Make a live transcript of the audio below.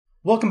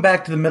Welcome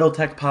back to the Middle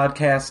Tech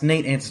Podcast.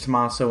 Nate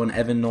Antetomaso and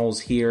Evan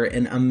Knowles here.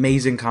 An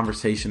amazing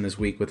conversation this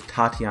week with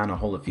Tatiana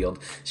Holyfield.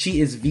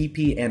 She is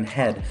VP and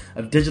Head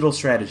of Digital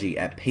Strategy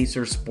at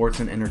Pacers Sports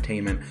and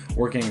Entertainment,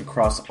 working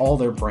across all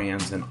their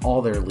brands and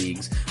all their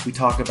leagues. We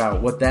talk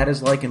about what that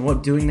is like and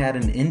what doing that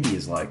in Indy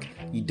is like.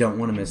 You don't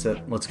want to miss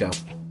it. Let's go.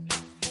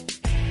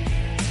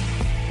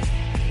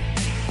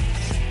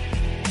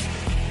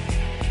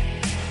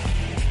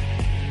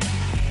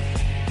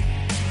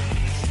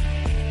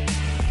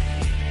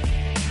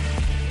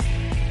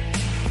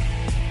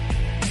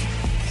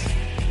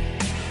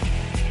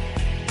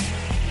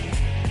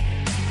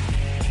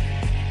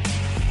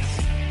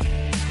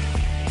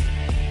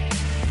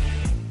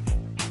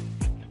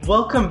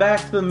 Welcome back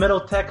to the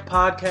Middle Tech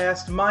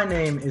Podcast. My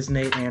name is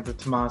Nate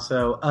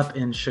Antetomaso up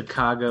in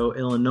Chicago,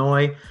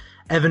 Illinois.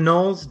 Evan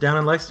Knowles down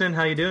in Lexington.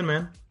 How you doing,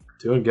 man?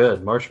 Doing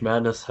good. March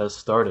Madness has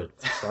started.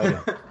 It's exciting.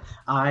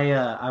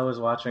 I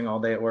was watching all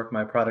day at work.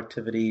 My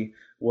productivity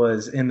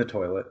was in the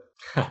toilet.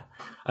 I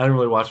didn't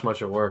really watch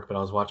much at work, but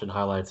I was watching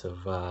highlights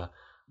of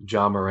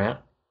John Morant,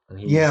 and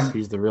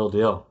he's the real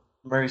deal.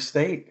 Murray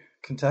State,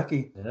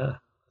 Kentucky. Yeah,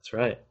 that's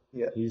right.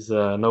 Yeah. He's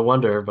no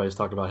wonder everybody's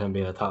talking about him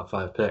being a top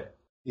 5 pick.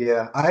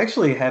 Yeah, I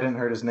actually hadn't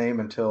heard his name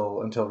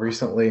until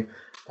recently,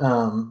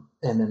 and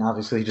then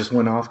obviously he just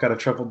went off, got a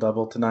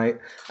triple-double tonight.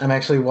 I'm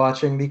actually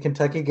watching the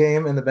Kentucky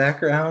game in the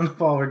background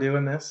while we're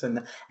doing this,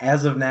 and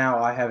as of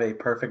now, I have a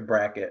perfect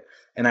bracket,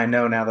 and I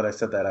know now that I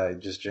said that, I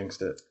just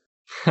jinxed it.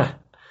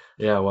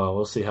 Yeah, well,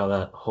 we'll see how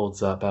that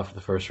holds up after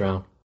the first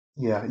round.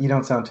 Yeah, you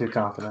don't sound too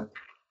confident.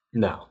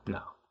 No.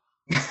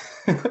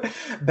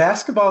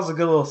 Basketball is a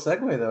good little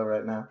segue, though,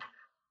 right now.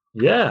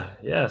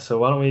 Yeah. So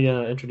why don't we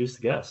introduce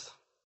the guest?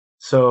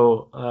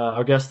 So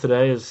our guest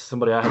today is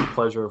somebody I had the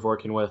pleasure of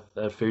working with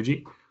at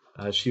Fuji.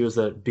 She was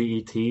at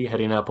BET,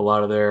 heading up a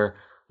lot of their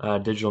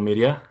digital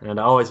media, and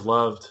I always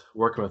loved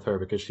working with her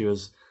because she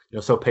was,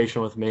 so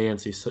patient with me,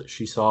 and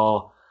she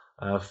saw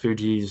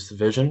Fuji's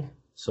vision.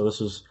 So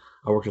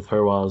I worked with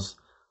her while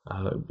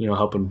I was,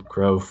 helping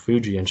grow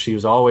Fuji, and she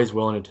was always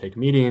willing to take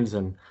meetings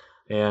and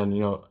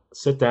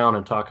sit down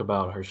and talk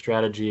about her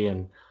strategy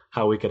and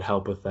how we could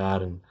help with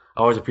that. And I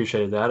always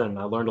appreciated that, and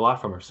I learned a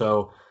lot from her.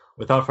 So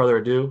without further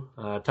ado,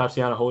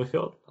 Tatiana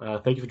Holyfield,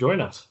 thank you for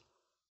joining us.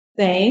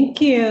 Thank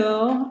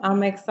you.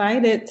 I'm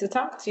excited to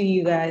talk to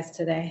you guys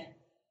today.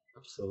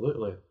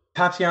 Absolutely.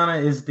 Tatiana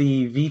is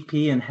the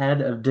VP and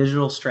Head of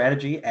Digital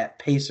Strategy at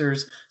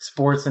Pacers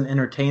Sports and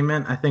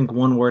Entertainment. I think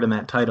one word in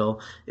that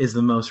title is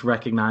the most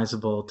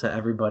recognizable to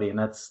everybody, and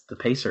that's the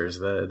Pacers,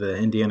 the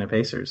Indiana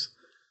Pacers.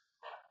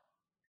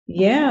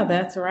 Yeah,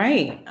 that's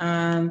right.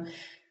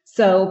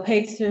 So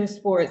Pacers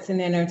Sports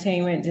and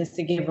Entertainment, just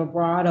to give a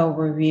broad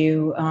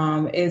overview,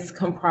 is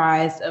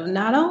comprised of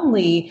not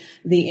only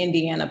the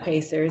Indiana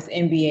Pacers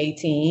NBA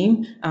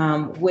team,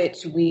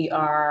 which we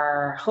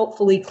are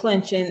hopefully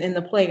clinching in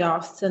the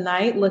playoffs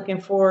tonight. Looking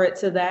forward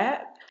to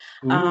that.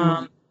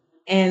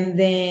 And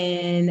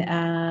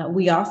then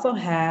we also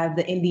have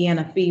the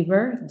Indiana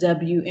Fever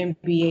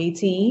WNBA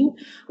team,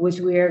 which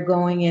we are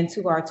going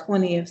into our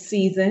 20th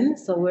season.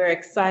 So we're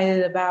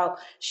excited about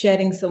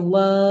shedding some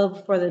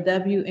love for the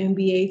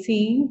WNBA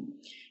team.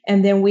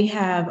 And then we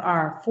have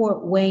our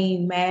Fort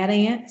Wayne Mad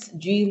Ants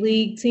G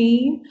League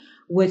team,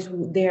 which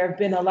there have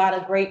been a lot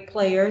of great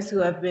players who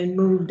have been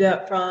moved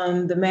up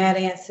from the Mad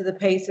Ants to the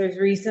Pacers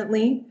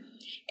recently.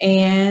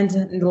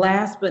 And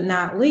last but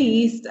not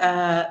least,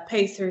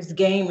 Pacers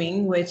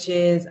Gaming, which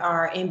is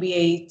our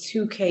NBA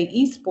 2K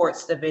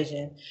esports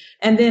division.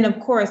 And then, of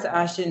course,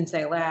 I shouldn't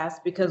say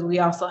last because we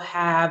also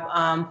have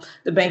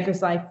the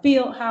Bankers Life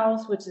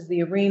Fieldhouse, which is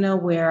the arena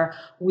where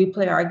we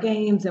play our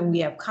games and we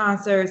have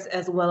concerts,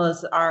 as well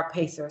as our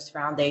Pacers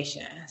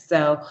Foundation.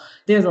 So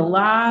there's a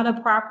lot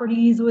of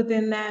properties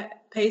within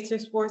that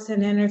Pacers Sports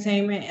and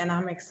Entertainment, and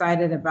I'm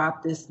excited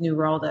about this new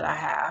role that I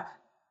have.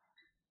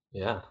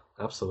 Yeah.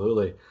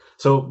 Absolutely.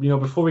 So,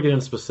 before we get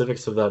into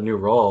specifics of that new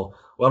role,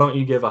 why don't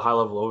you give a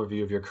high-level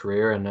overview of your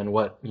career and then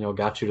what,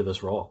 got you to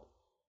this role?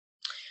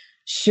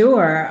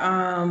 Sure.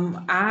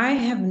 I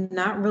have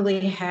not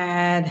really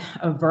had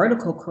a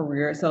vertical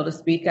career, so to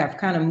speak. I've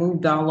kind of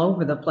moved all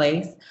over the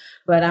place,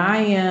 but I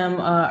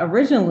am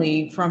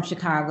originally from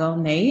Chicago,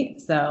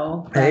 Nate.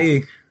 So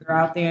hey, you're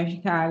out there in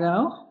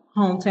Chicago,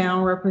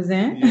 hometown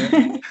represent.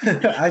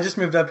 Yeah. I just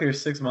moved up here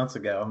 6 months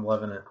ago. I'm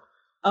loving it.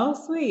 Oh,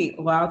 sweet.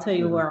 Well, I'll tell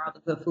you where all the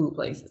good food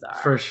places are.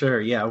 For sure.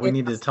 Yeah, we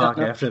need to talk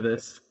after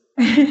this.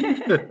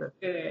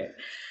 Good.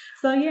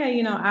 So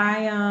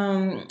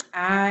yeah,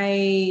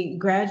 I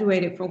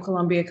graduated from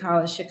Columbia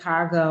College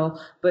Chicago,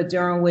 but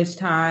during which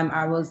time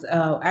I was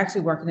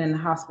actually working in the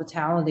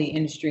hospitality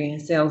industry in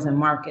sales and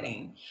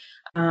marketing.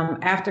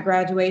 After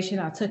graduation,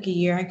 I took a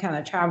year and kind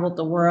of traveled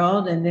the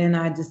world, and then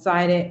I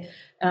decided,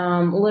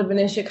 living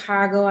in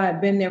Chicago, I had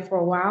been there for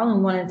a while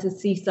and wanted to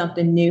see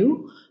something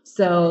new.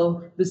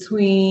 So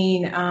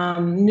between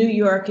New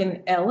York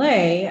and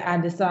LA, I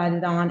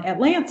decided on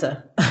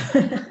Atlanta.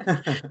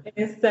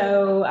 And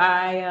so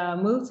I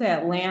moved to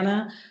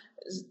Atlanta,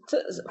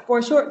 for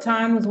a short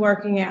time was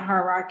working at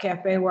Hard Rock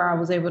Cafe where I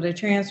was able to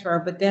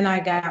transfer, but then I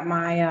got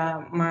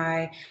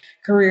my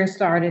career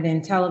started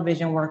in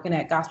television working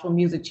at Gospel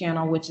Music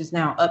Channel, which is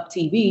now Up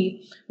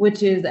TV,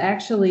 which is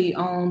actually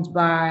owned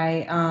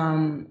by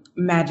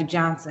Magic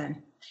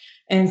Johnson.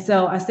 And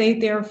so I stayed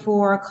there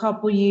for a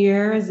couple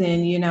years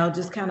and,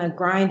 just kind of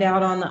grind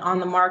out on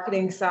the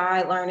marketing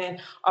side, learning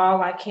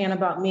all I can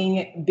about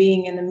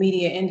being in the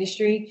media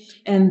industry.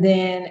 And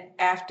then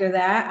after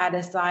that, I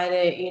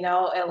decided,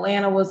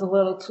 Atlanta was a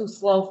little too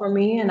slow for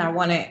me and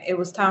it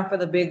was time for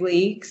the big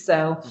league.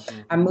 So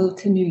I moved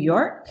to New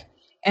York,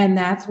 and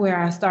that's where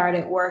I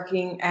started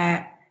working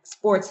at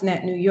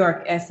Sportsnet New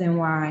York,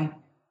 SNY.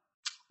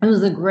 It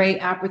was a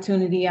great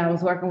opportunity. I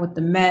was working with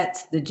the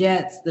Mets, the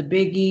Jets, the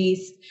Big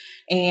East.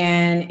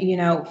 And,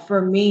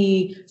 for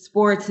me,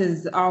 sports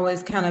has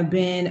always kind of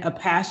been a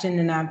passion,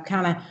 and I've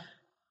kind of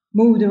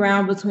moved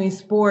around between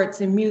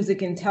sports and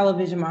music and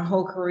television my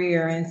whole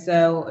career. And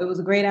so it was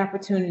a great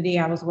opportunity.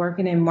 I was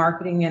working in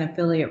marketing and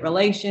affiliate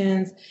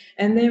relations.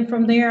 And then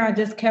from there, I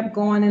just kept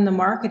going in the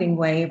marketing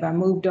wave. I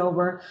moved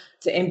over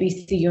to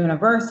NBC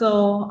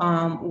Universal,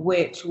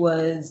 which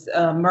was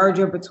a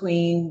merger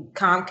between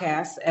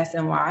Comcast,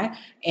 SNY,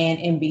 and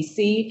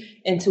NBC,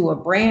 into a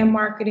brand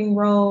marketing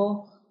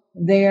role.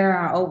 There,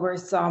 I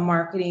oversaw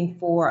marketing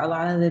for a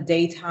lot of the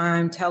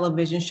daytime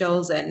television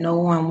shows that no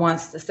one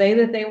wants to say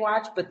that they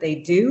watch, but they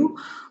do,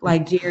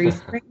 like Jerry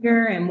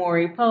Springer and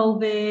Maury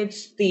Povich,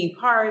 Steve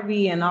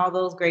Harvey, and all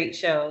those great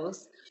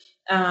shows.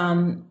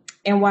 And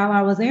while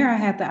I was there, I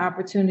had the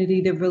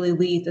opportunity to really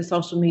lead the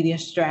social media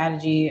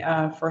strategy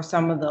for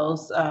some of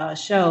those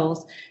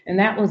shows. And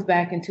that was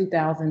back in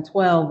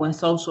 2012 when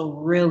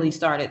social really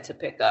started to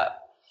pick up.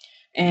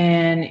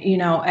 And,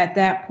 at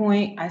that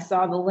point, I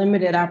saw the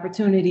limited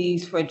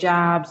opportunities for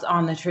jobs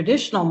on the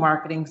traditional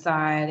marketing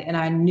side, and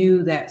I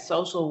knew that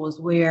social was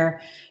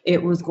where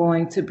it was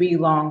going to be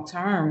long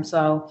term.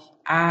 So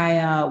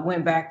I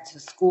went back to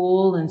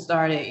school and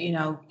started,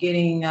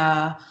 getting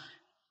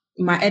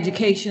my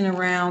education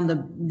around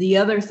the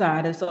other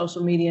side of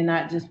social media,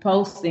 not just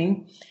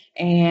posting.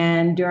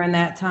 And during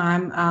that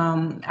time,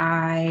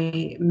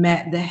 I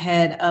met the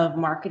head of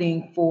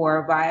marketing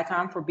for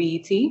Viacom for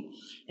BET,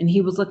 and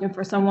he was looking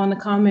for someone to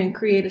come and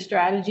create a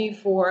strategy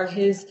for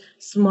his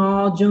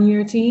small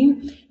junior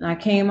team. And I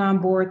came on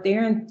board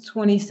there in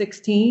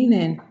 2016,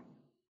 and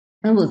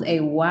it was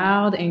a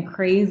wild and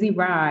crazy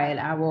ride.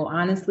 I will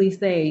honestly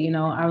say,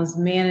 I was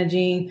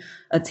managing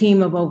a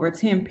team of over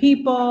 10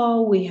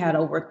 people. We had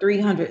over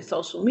 300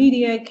 social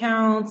media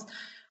accounts.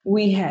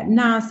 We had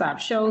nonstop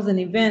shows and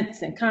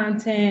events and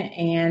content.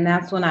 And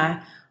that's when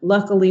I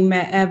luckily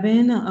met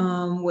Evan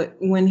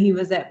when he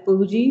was at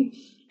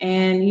Fuji.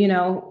 And,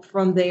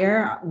 from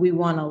there, we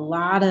won a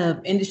lot of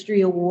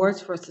industry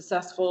awards for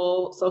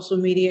successful social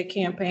media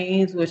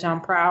campaigns, which I'm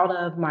proud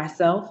of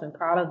myself and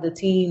proud of the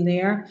team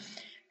there.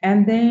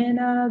 And then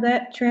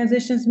that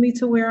transitions me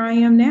to where I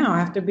am now.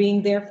 After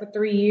being there for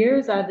 3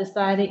 years, I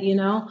decided,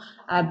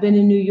 I've been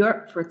in New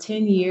York for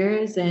 10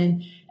 years.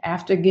 And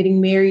after getting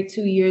married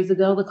 2 years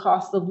ago, the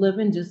cost of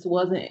living just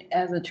wasn't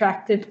as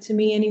attractive to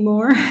me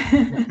anymore.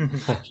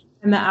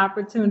 And the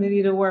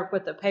opportunity to work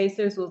with the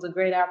Pacers was a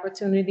great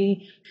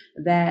opportunity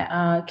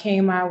that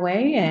came my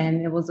way.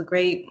 And it was a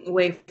great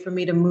way for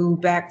me to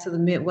move back to the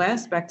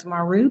Midwest, back to my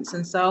roots.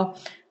 And so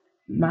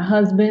my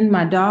husband,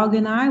 my dog,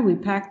 and we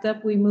packed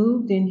up, we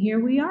moved, and here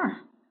we are.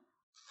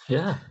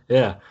 Yeah.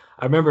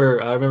 I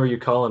remember you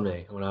calling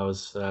me when I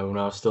was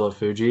still at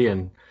Fuji,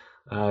 and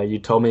you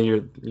told me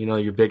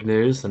your big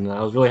news, and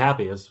I was really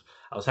happy.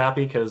 I was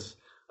happy because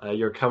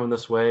you're coming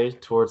this way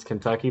towards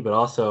Kentucky, but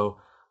also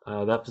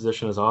that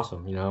position is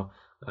awesome.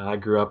 I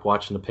grew up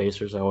watching the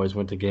Pacers. I always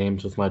went to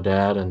games with my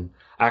dad, and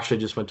actually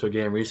just went to a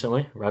game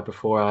recently, right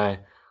before I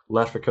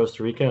left for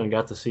Costa Rica, and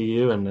got to see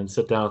you and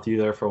sit down with you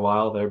there for a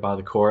while there by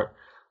the court.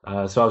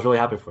 So I was really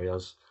happy for you.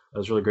 It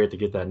was really great to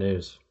get that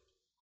news.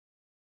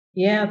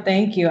 Yeah,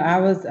 thank you.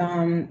 It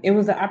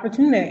was an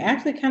opportunity. It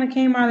actually kind of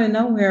came out of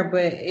nowhere,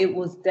 but it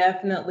was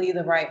definitely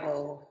the right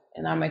move,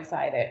 and I'm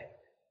excited.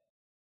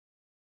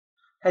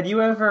 Had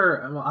you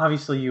ever, well,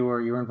 obviously you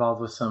were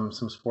involved with some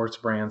sports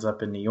brands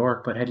up in New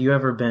York, but had you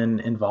ever been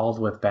involved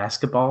with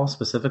basketball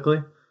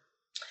specifically?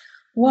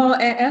 Well,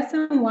 at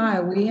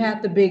SNY, we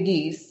had the Big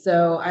East,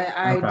 so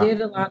I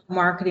did a lot of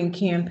marketing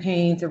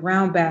campaigns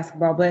around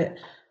basketball, but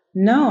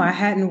no, I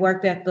hadn't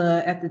worked at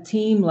the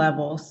team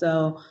level.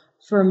 So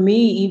for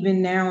me,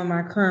 even now in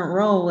my current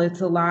role, it's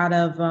a lot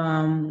of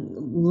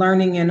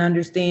learning and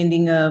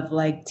understanding of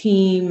like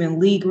team and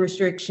league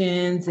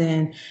restrictions.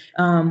 And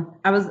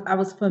I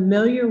was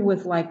familiar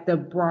with like the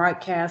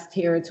broadcast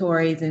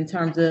territories in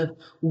terms of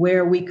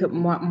where we could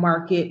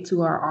market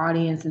to our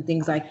audience and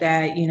things like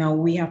that.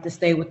 We have to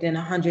stay within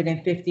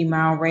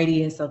 150-mile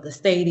radius of the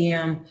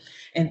stadium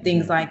and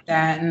things like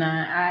that. And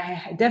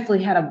I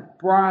definitely had a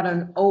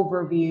broader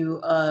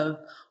overview of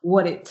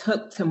what it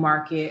took to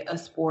market a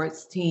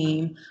sports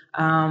team.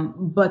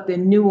 But the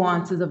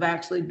nuances of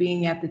actually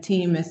being at the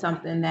team is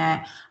something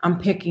that I'm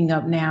picking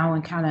up now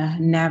and kind of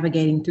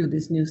navigating through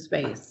this new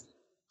space.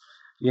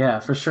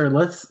 Yeah, for sure.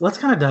 Let's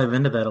kind of dive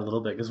into that a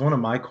little bit because one of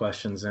my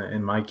questions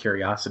and my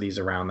curiosities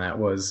around that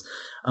was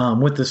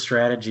with the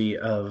strategy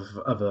of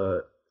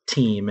a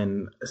team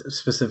and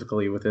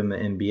specifically within the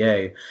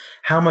NBA,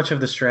 how much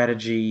of the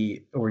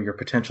strategy or your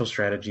potential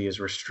strategy is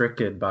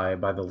restricted by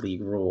the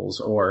league rules,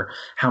 or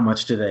how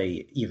much do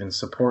they even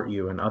support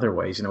you in other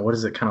ways? What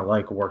is it kind of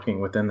like working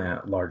within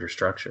that larger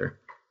structure?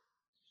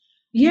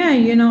 Yeah,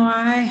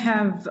 I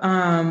have,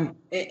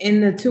 in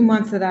the 2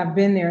 months that I've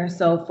been there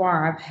so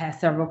far, I've had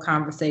several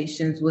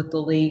conversations with the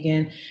league.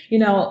 And,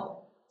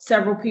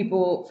 several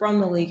people from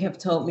the league have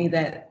told me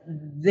that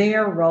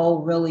their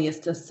role really is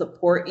to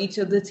support each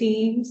of the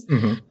teams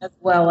Hmm. as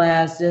well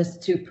as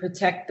just to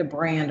protect the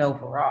brand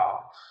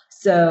overall.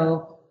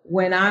 So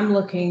when I'm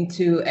looking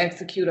to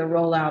execute or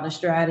roll out a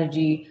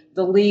strategy,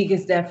 the league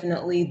is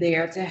definitely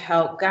there to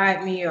help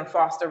guide me or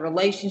foster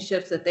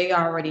relationships that they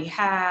already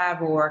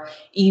have, or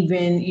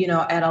even,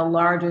 at a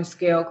larger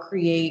scale,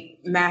 create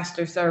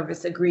master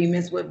service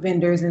agreements with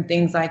vendors and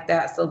things like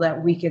that so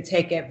that we could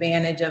take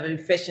advantage of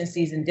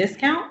efficiencies and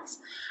discounts.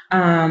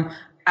 Um,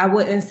 I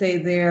wouldn't say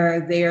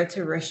they're there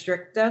to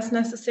restrict us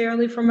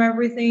necessarily from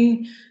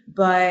everything,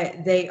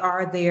 but they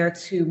are there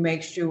to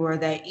make sure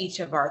that each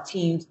of our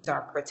teams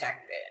are protected.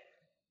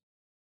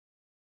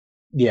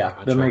 Yeah,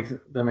 Gotcha.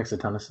 that makes a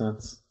ton of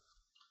sense.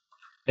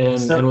 And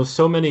So with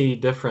so many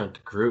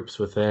different groups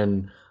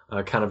within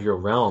kind of your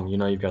realm,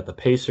 you've got the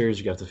Pacers,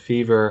 you got the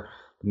Fever,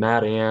 the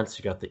Mad Ants,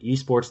 you got the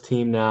esports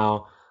team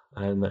now,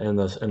 and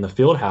the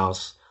Field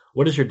House.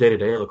 What does your day to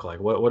day look like?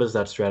 What does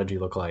that strategy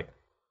look like?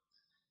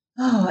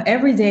 Oh,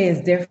 every day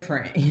is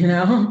different,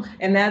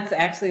 and that's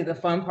actually the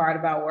fun part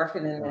about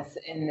working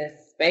in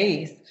this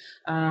space.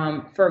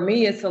 For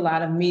me, it's a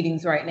lot of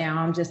meetings right now.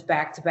 I'm just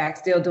back to back,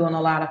 still doing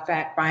a lot of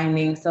fact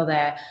finding so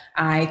that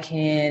I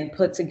can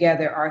put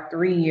together our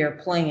 3-year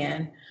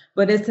plan.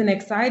 But it's an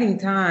exciting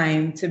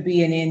time to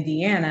be in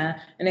Indiana,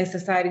 and it's an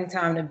exciting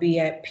time to be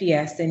at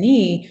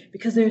PSNE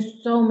because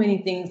there's so many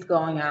things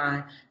going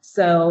on.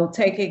 So,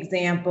 take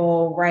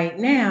example right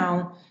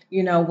now,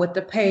 with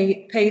the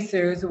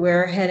Pacers,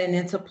 we're heading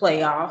into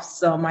playoffs.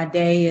 So my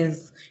day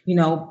is,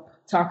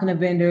 talking to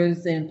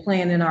vendors and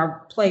planning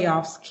our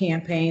playoffs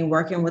campaign,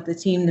 working with the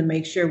team to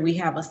make sure we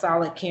have a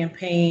solid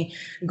campaign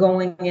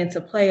going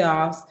into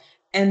playoffs.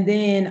 And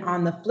then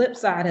on the flip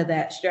side of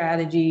that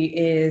strategy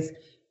is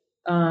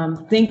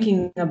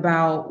thinking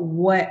about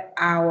what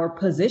our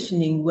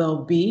positioning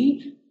will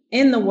be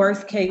in the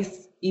worst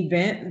case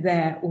event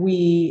that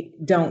we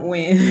don't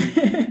win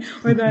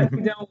or that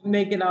we don't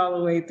make it all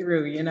the way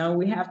through.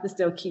 We have to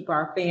still keep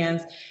our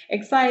fans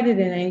excited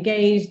and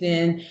engaged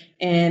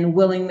and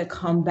willing to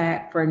come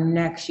back for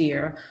next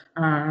year.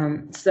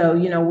 So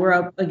we're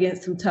up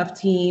against some tough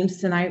teams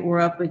tonight.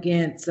 We're up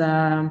against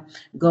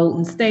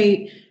Golden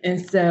State,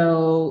 and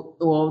so,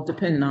 well,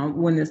 depending on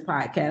when this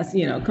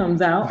podcast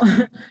comes out,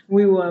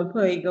 we will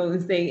play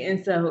Golden State.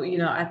 And so,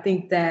 I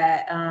think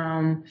that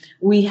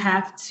we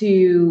have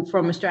to,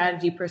 from a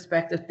strategy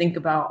perspective, think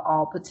about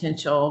all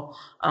potential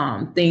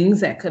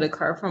things that could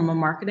occur from a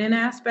marketing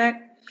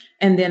aspect.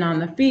 And then on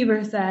the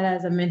Fever side,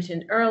 as I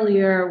mentioned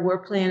earlier, we're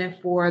planning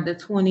for the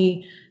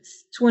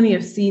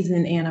 20th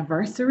season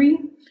anniversary.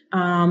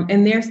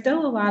 And there's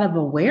still a lot of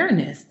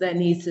awareness that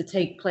needs to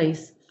take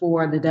place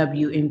for the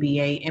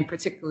WNBA and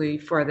particularly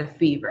for the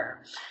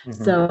Fever.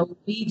 Mhm. So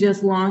we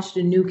just launched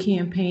a new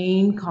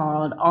campaign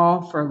called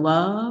All for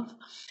Love,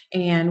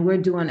 and we're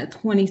doing a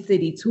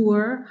 20-city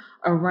tour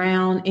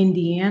around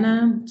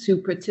Indiana to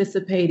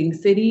participating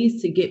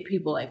cities to get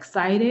people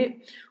excited.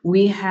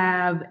 We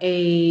have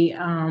a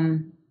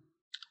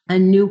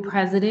new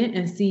president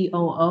and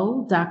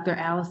COO, Dr.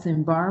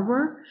 Allison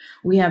Barber.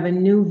 We have a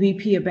new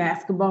VP of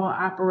basketball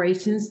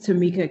operations,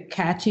 Tamika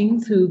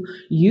Catchings, who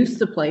used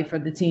to play for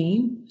the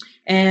team.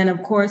 And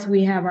of course,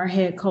 we have our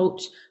head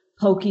coach,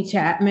 Pokey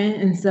Chapman.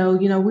 And so,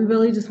 we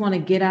really just want to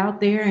get out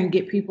there and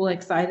get people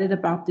excited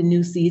about the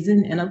new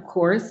season. And of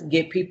course,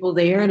 get people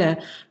there to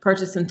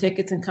purchase some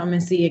tickets and come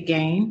and see a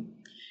game.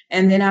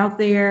 And then out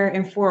there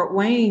in Fort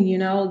Wayne,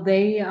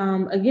 they,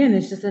 again,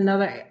 it's just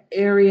another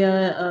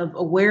area of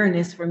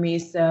awareness for me.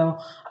 So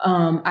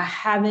I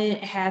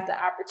haven't had the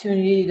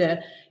opportunity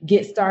to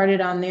get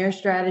started on their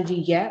strategy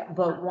yet.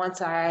 But once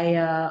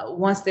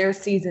their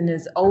season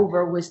is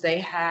over, which they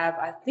have,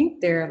 I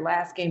think their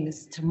last game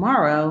is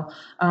tomorrow,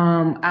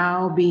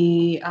 I'll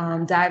be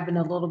diving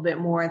a little bit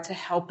more into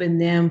helping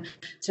them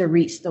to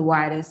reach the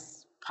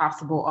widest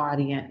possible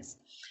audience.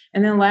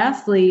 And then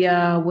lastly,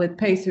 with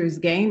Pacers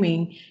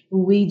Gaming,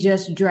 we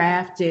just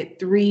drafted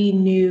 3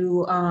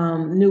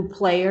 new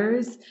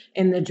players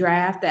in the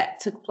draft that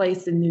took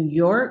place in New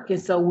York. And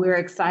so we're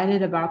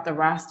excited about the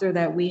roster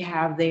that we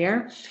have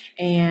there.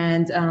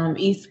 And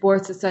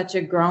esports is such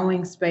a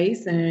growing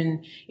space.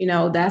 And,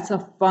 that's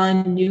a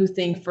fun new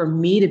thing for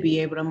me to be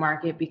able to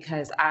market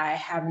because I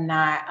have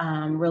not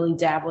really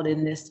dabbled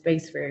in this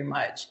space very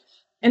much.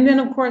 And then,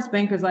 of course,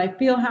 Bankers Life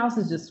Fieldhouse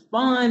is just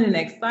fun and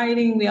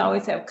exciting. We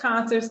always have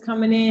concerts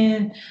coming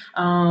in.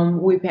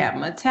 We've had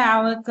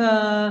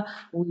Metallica,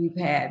 we've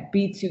had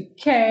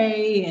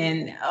B2K,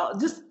 and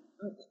just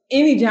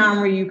any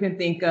genre you can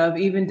think of.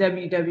 Even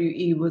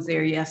WWE was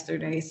there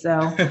yesterday.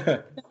 So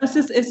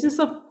it's just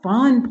a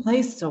fun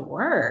place to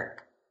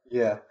work.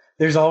 Yeah.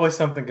 There's always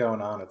something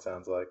going on, it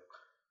sounds like.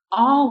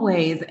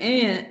 Always.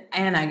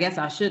 And I guess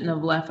I shouldn't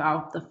have left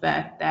out the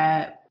fact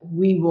that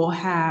we will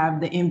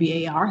have the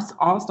NBA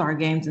All-Star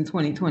games in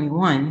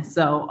 2021.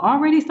 So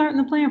already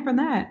starting to plan for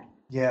that.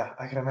 Yeah,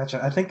 I can imagine.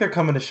 I think they're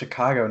coming to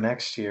Chicago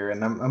next year,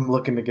 and I'm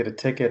looking to get a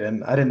ticket,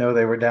 and I didn't know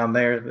they were down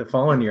there the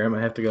following year. I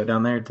might have to go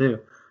down there too.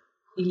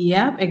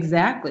 Yep,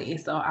 exactly.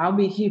 So I'll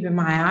be keeping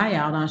my eye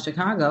out on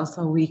Chicago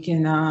so we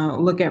can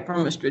look at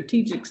from a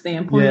strategic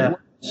standpoint Yeah. what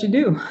we should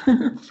do.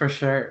 For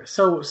sure.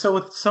 So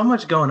with so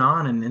much going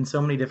on and so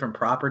many different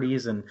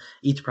properties and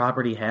each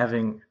property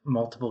having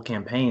multiple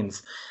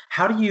campaigns,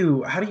 how do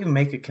you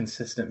make a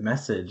consistent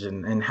message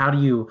and how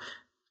do you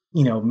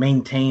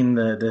maintain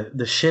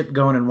the ship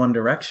going in one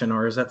direction,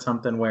 or is that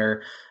something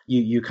where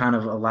you kind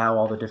of allow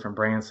all the different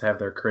brands to have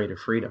their creative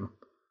freedom?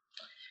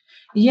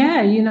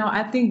 Yeah,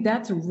 I think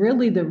that's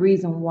really the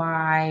reason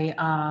why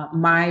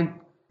my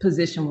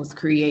position was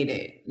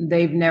created.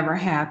 They've never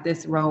had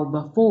this role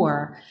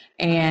before,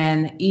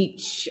 and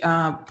each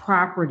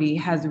property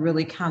has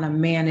really kind of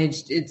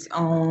managed its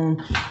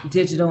own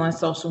digital and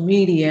social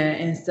media.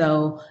 And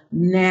so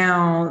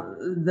now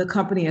the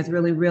company has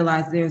really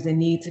realized there's a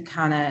need to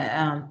kind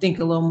of think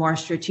a little more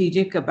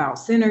strategic about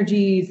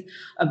synergies,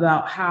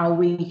 about how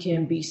we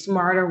can be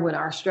smarter with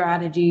our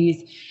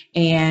strategies,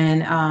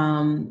 and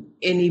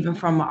even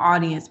from an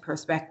audience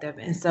perspective.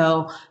 And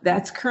so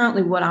that's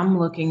currently what I'm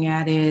looking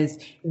at is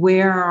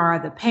where are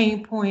the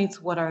pain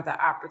points? What are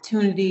the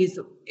opportunities?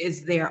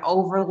 Is there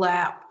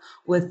overlap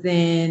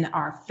within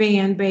our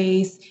fan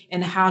base?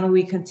 And how do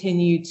we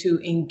continue to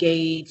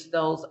engage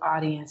those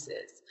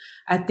audiences?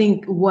 I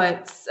think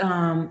what's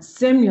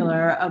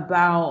similar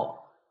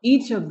about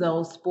each of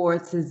those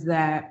sports is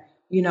that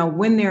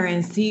when they're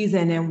in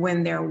season and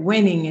when they're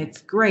winning,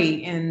 it's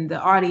great and the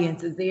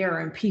audience is there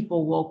and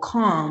people will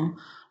come.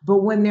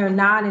 But when they're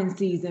not in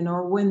season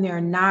or when they're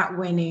not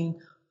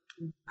winning,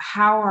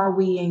 how are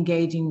we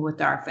engaging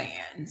with our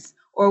fans?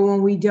 Or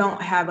when we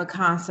don't have a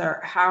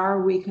concert, how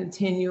are we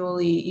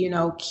continually,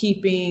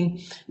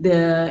 keeping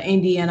the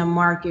Indiana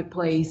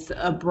marketplace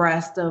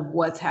abreast of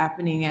what's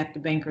happening at the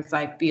Bankers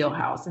Life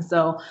Fieldhouse? And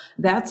so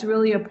that's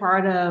really a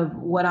part of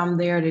what I'm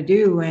there to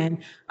do. And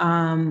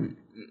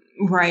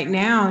right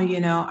now,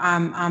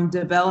 I'm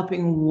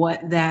developing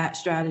what that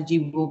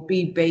strategy will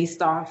be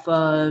based off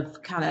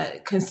of kind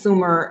of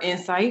consumer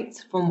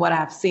insights from what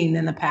I've seen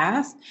in the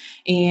past,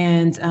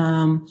 and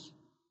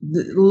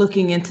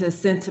looking into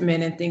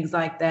sentiment and things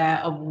like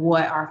that of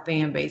what our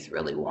fan base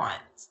really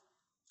wants.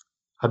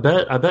 I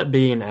bet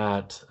being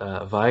at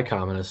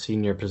Viacom in a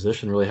senior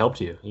position really helped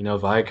you.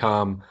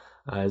 Viacom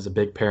is a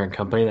big parent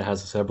company that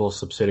has several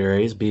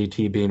subsidiaries,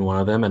 BET being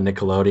one of them, and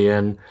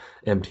Nickelodeon,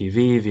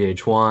 MTV,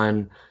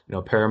 VH1,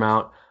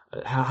 Paramount.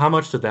 How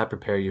much did that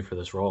prepare you for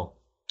this role?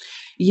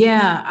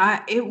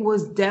 Yeah, it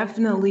was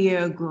definitely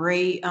a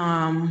great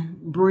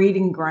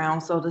breeding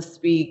ground, so to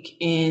speak,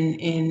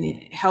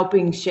 in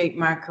helping shape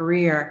my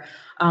career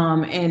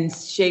and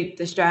shape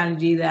the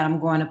strategy that I'm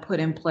going to put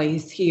in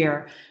place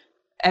here.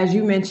 As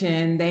you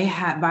mentioned,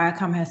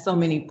 Viacom has so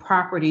many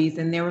properties,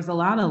 and there was a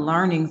lot of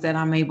learnings that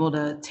I'm able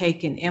to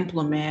take and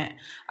implement.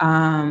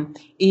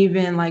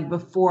 Even like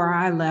before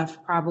I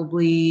left,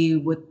 probably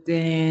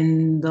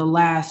within the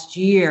last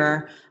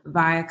year,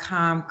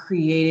 Viacom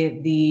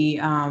created the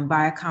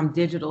Viacom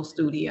Digital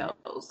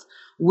Studios,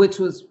 which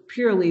was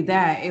purely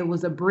that. It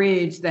was a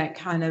bridge that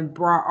kind of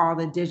brought all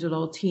the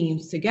digital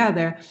teams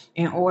together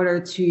in order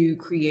to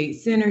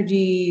create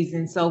synergies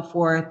and so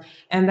forth.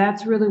 And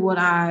that's really what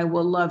I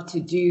would love to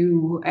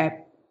do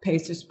at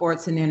Pacer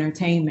Sports and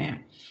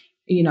Entertainment.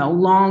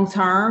 Long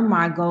term,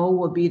 my goal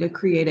would be to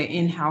create an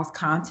in-house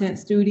content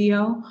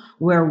studio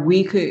where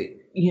we could,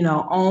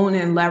 own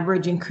and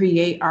leverage and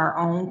create our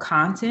own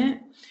content.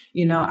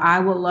 I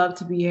would love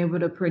to be able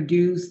to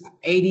produce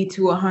 80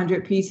 to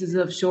 100 pieces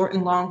of short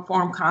and long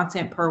form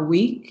content per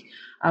week.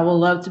 I would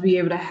love to be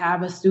able to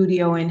have a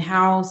studio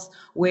in-house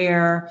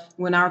where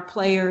when our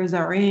players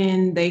are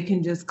in, they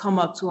can just come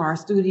up to our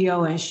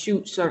studio and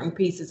shoot certain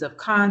pieces of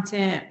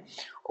content.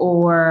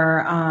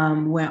 Or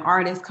when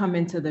artists come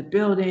into the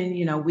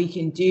building, we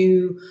can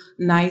do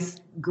nice,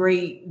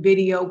 great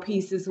video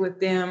pieces with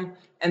them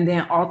and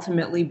then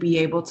ultimately be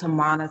able to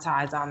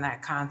monetize on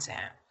that content.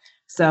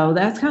 So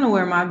that's kind of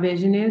where my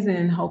vision is,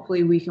 and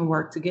hopefully we can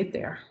work to get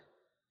there.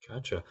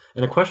 Gotcha.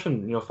 And a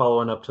question,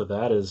 following up to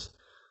that is,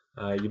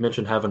 you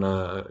mentioned having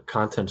a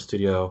content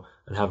studio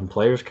and having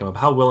players come up.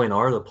 How willing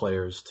are the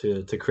players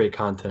to create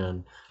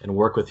content and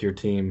work with your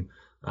team?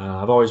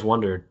 I've always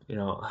wondered,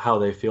 how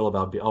they feel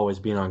about always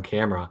being on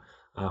camera.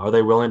 Are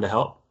they willing to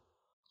help?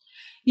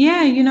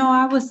 Yeah,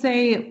 I would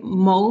say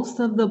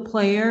most of the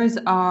players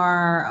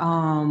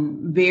are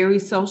very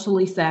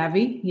socially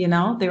savvy.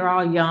 They're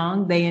all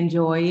young, they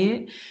enjoy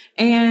it,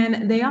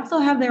 and they also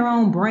have their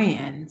own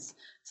brands.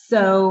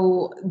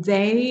 So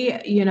they,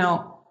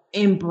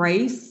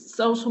 embrace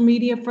social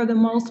media for the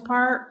most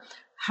part.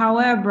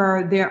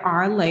 However, there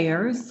are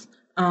layers,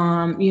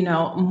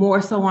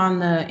 more so on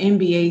the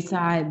NBA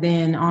side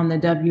than on the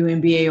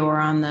WNBA or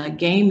on the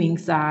gaming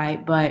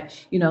side. But,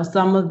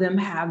 some of them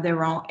have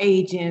their own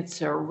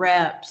agents or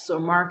reps or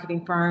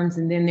marketing firms.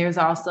 And then there's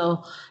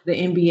also the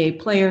NBA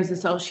Players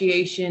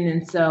Association.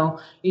 And so,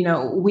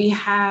 we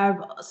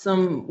have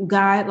some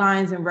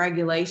guidelines and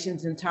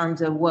regulations in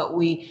terms of what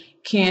we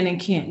can and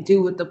can't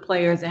do with the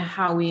players and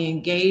how we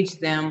engage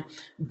them.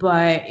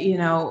 But,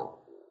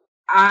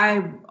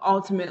 I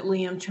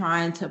ultimately am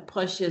trying to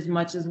push as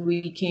much as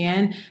we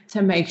can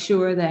to make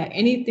sure that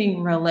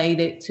anything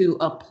related to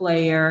a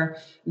player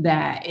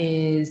that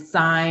is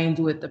signed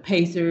with the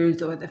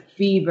Pacers or the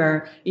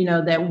Fever,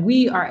 that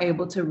we are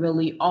able to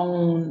really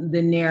own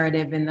the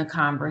narrative and the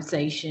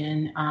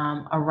conversation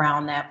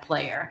around that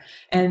player,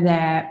 and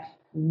that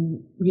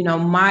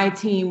my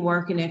team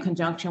working in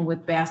conjunction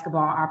with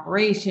basketball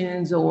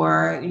operations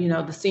or,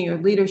 the senior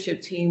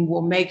leadership team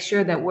will make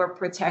sure that we're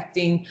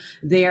protecting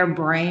their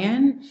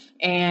brand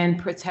and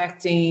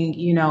protecting,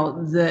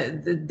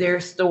 their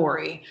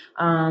story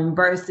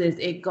versus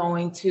it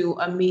going to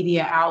a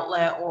media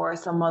outlet or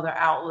some other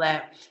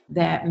outlet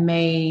that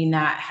may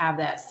not have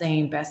that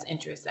same best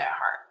interest at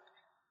heart.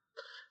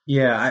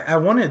 Yeah, I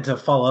wanted to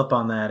follow up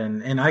on that,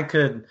 and I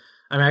could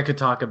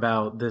talk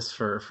about this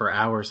for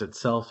hours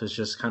itself. Is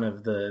just kind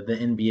of the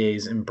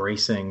NBA's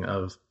embracing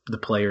of the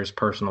players'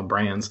 personal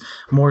brands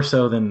more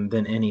so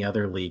than any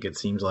other league, it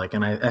seems like.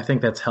 And I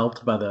think that's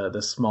helped by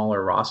the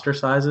smaller roster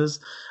sizes.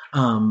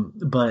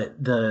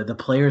 But the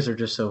players are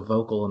just so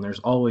vocal, and there's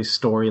always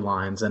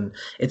storylines, and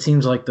it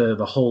seems like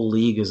the whole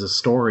league is a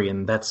story,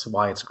 and that's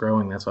why it's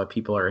growing. That's why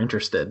people are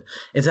interested.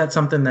 Is that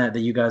something that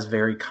you guys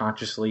very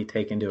consciously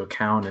take into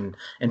account and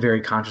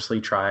very consciously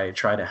try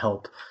to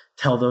help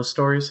tell those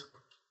stories?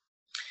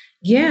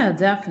 Yeah,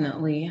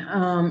 definitely.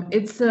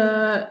 It's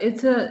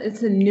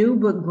a new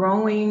but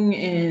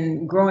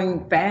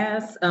growing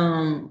fast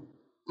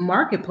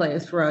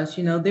marketplace for us.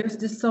 There's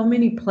just so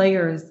many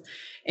players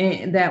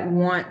that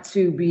want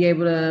to be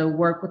able to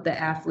work with the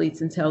athletes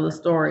and tell the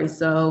story.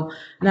 So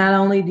not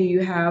only do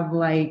you have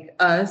like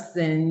us,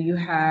 and you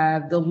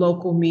have the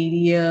local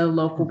media,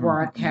 local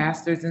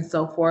broadcasters and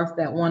so forth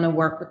that want to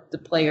work with the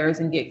players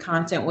and get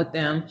content with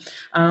them.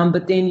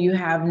 But then you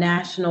have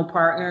national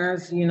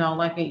partners,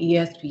 like an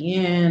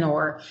ESPN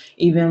or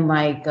even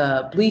like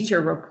a Bleacher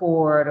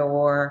Report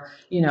or,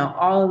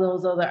 all of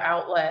those other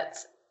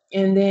outlets.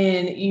 And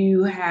then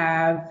you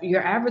have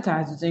your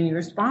advertisers and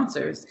your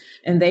sponsors,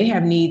 and they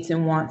have needs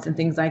and wants and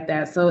things like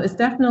that. So it's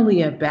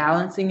definitely a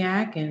balancing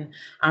act. And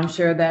I'm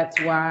sure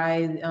that's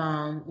why,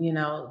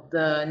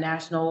 the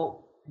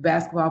National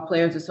Basketball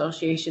Players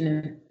Association,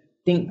 and I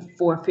think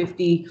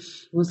 450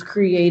 was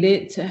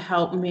created to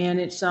help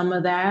manage some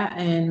of that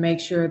and make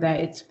sure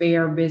that it's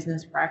fair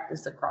business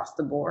practice across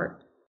the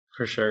board.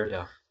 For sure.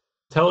 Yeah.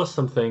 Tell us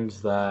some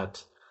things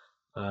that,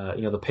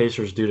 the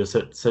Pacers do to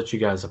set you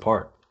guys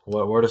apart.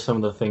 What are some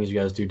of the things you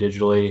guys do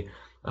digitally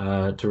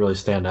to really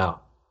stand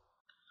out?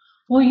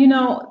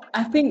 Well,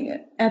 I think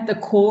at the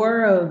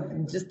core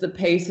of just the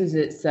Pacers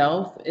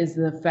itself is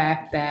the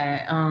fact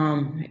that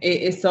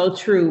it's so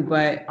true,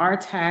 but our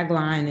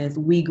tagline is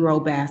 "We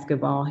grow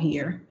basketball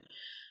here."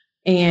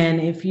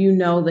 And if you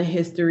know the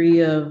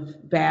history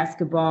of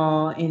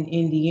basketball in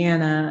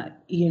Indiana,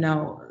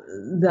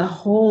 the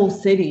whole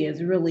city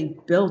is really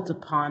built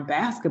upon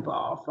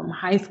basketball, from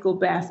high school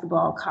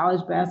basketball,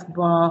 college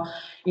basketball,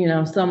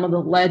 some of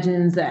the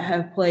legends that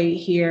have played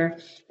here.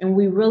 And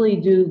we really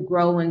do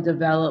grow and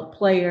develop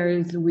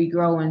players. We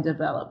grow and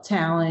develop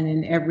talent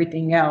and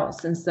everything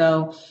else. And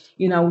so,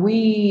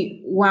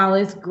 while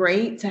it's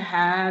great to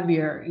have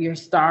your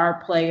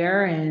star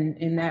player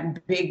and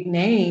that big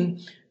name,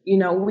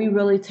 we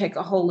really take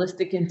a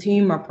holistic and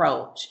team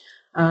approach.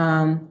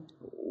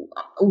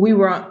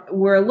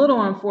 We're a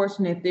little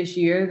unfortunate this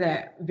year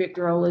that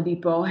Victor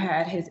Oladipo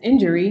had his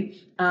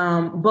injury,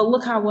 but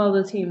look how well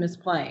the team is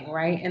playing,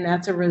 right? And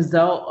that's a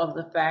result of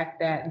the fact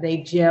that they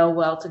gel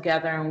well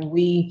together, and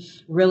we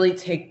really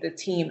take the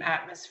team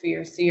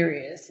atmosphere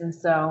serious. And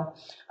so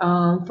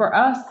for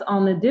us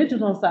on the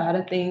digital side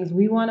of things,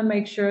 we want to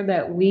make sure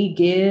that we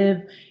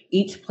give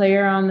each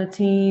player on the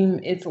team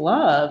its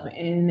love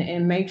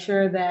and make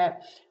sure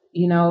that,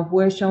 if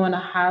we're showing a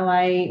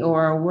highlight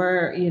or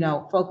we're,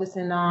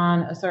 focusing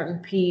on a certain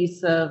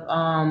piece of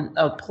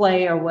a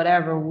play or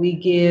whatever, we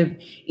give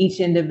each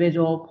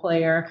individual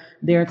player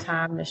their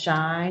time to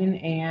shine,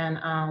 and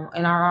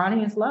our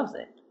audience loves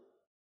it.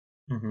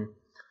 Mm-hmm.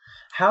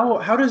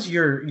 How does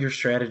your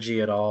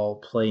strategy at all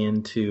play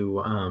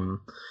into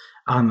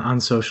on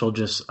social,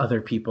 just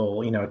other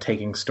people,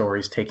 taking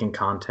stories, taking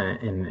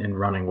content and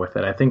running with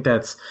it? I think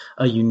that's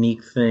a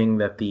unique thing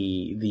that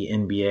the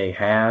NBA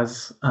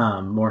has,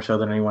 more so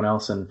than anyone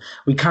else. And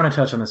we kind of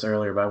touched on this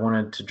earlier, but I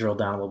wanted to drill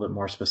down a little bit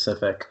more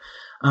specific.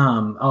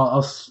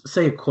 I'll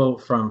say a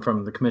quote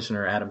from the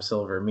commissioner, Adam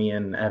Silver. Me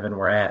and Evan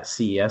were at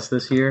CES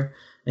this year,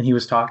 and he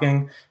was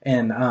talking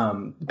and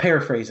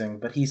paraphrasing,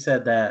 but he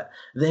said that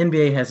the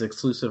NBA has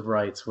exclusive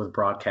rights with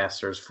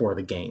broadcasters for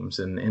the games,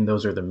 and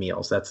those are the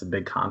meals. That's the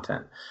big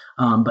content.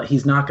 But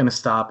he's not going to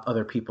stop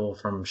other people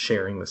from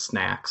sharing the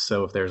snacks.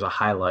 So if there's a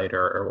highlight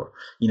or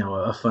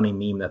a funny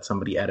meme that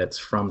somebody edits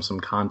from some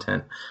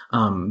content,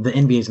 the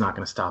NBA is not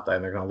going to stop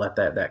that. They're going to let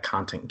that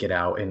content get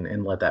out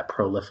and let that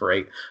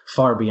proliferate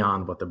far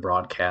beyond what the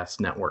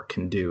broadcast network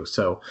can do.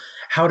 So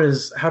how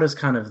does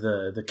kind of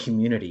the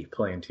community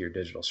play into your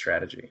digital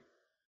strategy?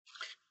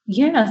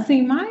 Yeah,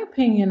 see, my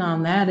opinion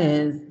on that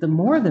is the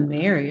more the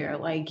merrier.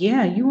 Like,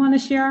 yeah, you want to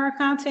share our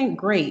content?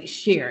 Great,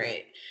 share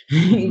it.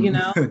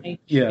 Like,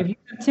 Yeah. if you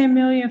have 10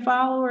 million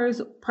followers,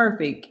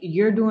 perfect.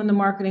 You're doing the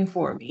marketing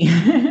for me.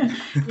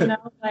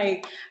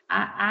 Like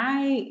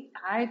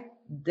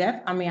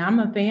I'm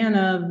a fan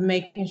of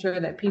making sure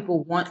that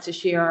people want to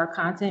share our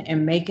content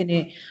and making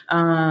it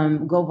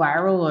go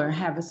viral or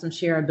have some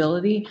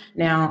shareability.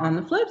 Now, on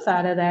the flip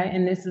side of that,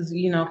 and this is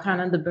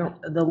kind of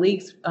the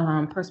league's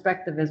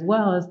perspective as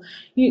well, is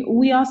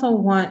we also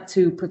want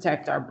to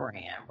protect our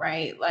brand,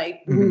 right?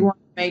 Like we want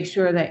to make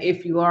sure that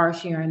if you are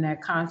sharing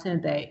that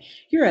content, that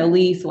you're at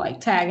least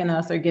like tagging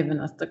us or giving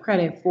us the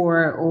credit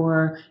for it,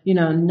 or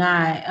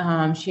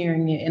not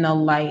sharing it in a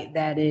light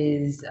that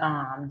is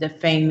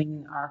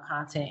defaming our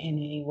content in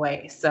any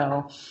way.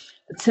 So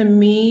to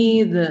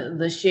me,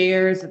 the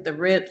shares, the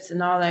rips,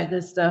 and all that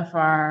good stuff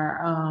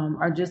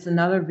are just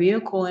another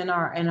vehicle in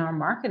our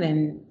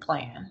marketing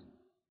plan.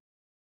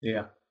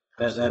 Yeah,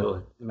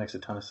 that makes a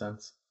ton of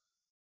sense.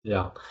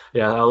 Yeah.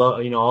 I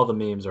love, all the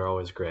memes are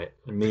always great.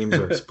 And memes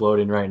are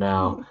exploding right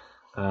now.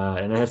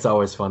 And it's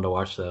always fun to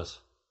watch those.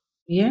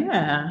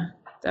 Yeah,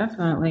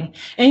 definitely.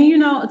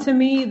 And to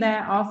me,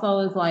 that also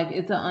is like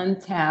it's an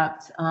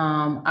untapped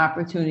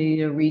opportunity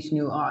to reach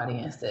new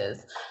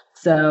audiences.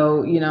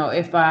 So,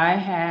 if I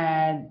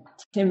had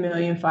 10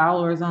 million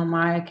followers on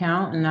my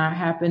account and I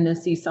happened to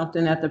see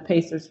something that the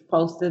Pacers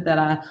posted that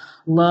I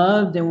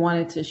loved and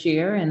wanted to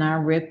share, and I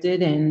ripped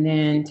it and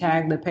then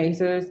tagged the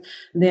Pacers,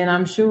 then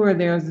I'm sure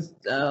there's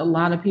a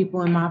lot of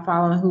people in my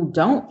following who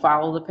don't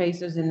follow the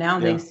Pacers, and now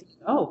they see,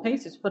 oh,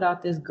 Pacers put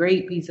out this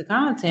great piece of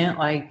content,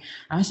 like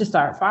I should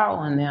start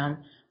following them.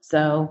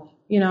 So,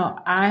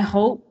 I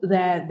hope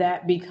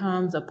that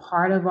becomes a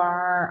part of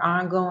our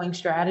ongoing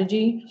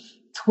strategy.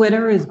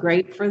 Twitter is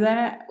great for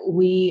that.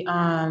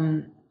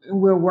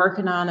 We're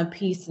working on a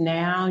piece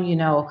now.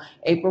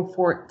 April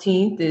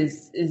 14th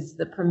is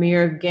the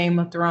premiere of Game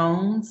of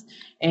Thrones,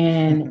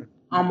 and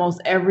almost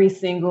every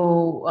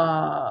single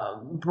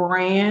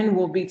brand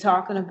will be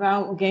talking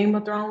about Game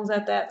of Thrones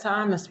at that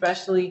time,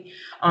 especially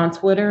on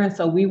Twitter. And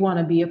so we want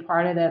to be a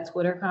part of that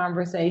Twitter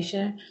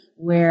conversation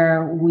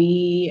where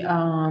we,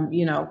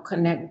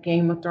 connect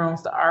Game of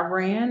Thrones to our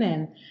brand.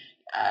 And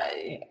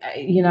I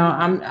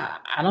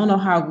don't know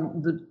how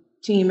the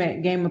team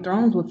at Game of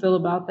Thrones would feel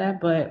about that,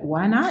 but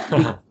why not be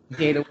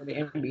associated with the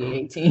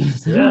NBA team?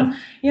 So,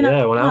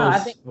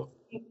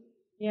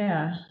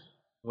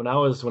 When I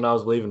was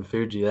leaving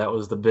Fuji,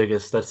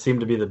 that seemed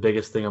to be the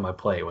biggest thing on my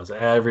plate, was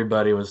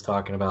everybody was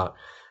talking about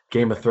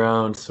Game of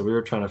Thrones. So we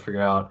were trying to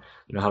figure out,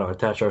 how to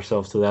attach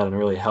ourselves to that and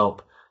really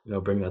help,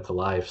 bring that to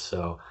life.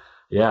 So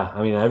yeah,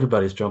 I mean,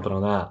 everybody's jumping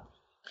on that.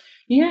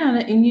 Yeah,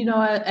 and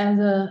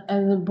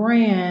as a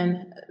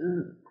brand,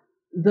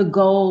 the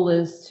goal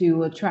is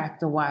to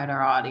attract a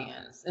wider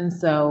audience. And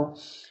so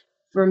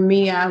for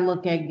me, I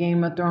look at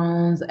Game of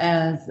Thrones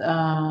as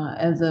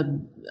a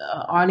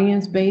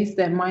audience base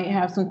that might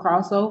have some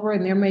crossover,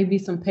 and there may be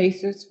some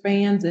Pacers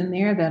fans in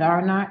there that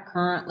are not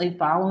currently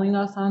following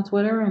us on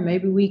Twitter, and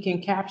maybe we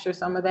can capture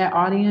some of that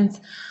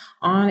audience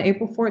on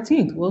April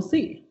 14th. We'll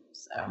see.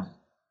 So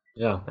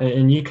yeah,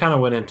 and you kind of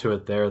went into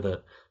it there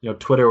that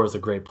Twitter was a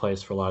great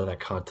place for a lot of that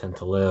content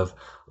to live.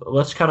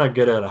 Let's kind of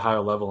get at a higher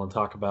level and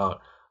talk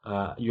about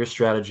your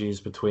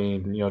strategies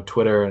between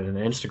Twitter and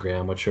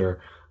Instagram, which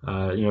are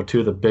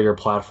two of the bigger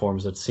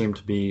platforms that seem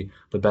to be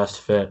the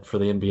best fit for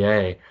the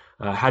NBA.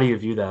 How do you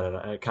view that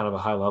at kind of a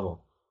high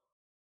level?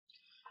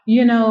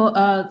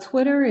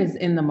 Twitter is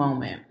in the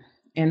moment,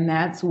 and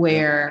that's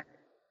where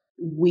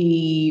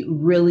we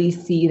really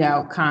seed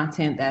out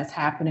content that's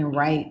happening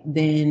right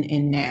then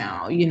and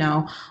now.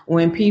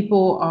 When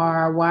people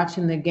are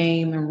watching the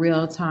game in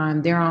real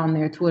time, they're on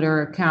their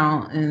Twitter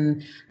account,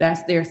 and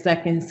that's their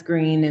second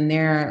screen, and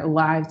they're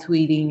live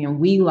tweeting, and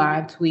we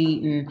live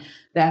tweet, and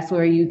that's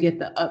where you get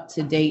the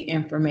up-to-date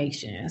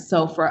information.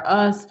 So for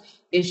us,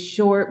 it's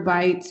short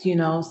bites,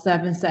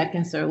 7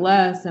 seconds or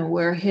less, and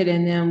we're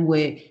hitting them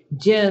with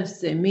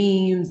GIFs and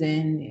memes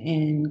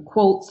and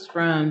quotes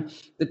from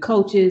the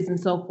coaches and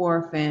so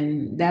forth.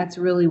 And that's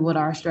really what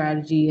our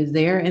strategy is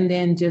there. And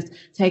then just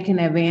taking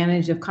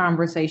advantage of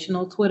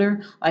conversational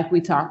Twitter, like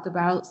we talked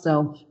about.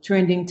 So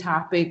trending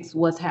topics,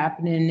 what's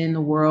happening in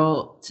the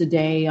world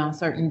today on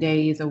certain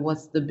days, or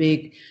what's the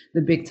big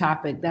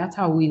topic. That's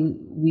how we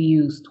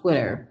use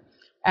Twitter.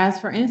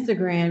 As for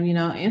Instagram,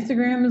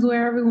 Instagram is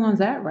where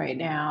everyone's at right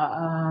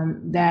now.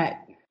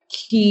 That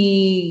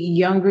key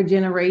younger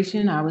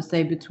generation, I would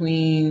say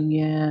between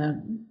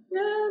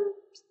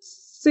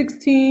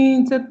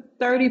 16 to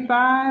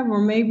 35,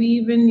 or maybe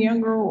even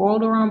younger or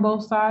older on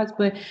both sides,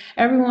 but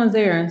everyone's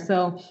there. And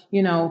so,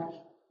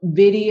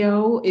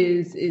 video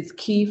is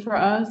key for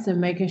us,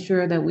 and making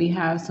sure that we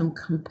have some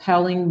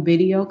compelling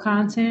video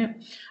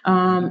content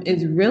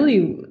is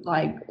really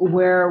like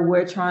where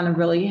we're trying to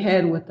really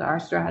head with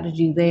our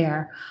strategy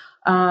there.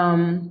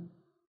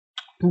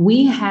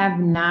 We have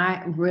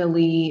not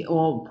really,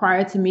 well,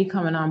 prior to me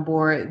coming on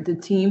board, the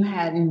team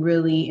hadn't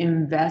really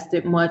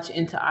invested much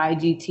into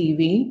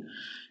IGTV.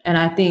 And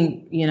I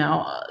think,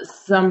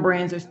 some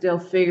brands are still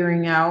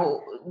figuring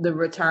out the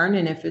return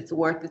and if it's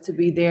worth it to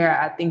be there.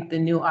 I think the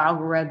new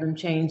algorithm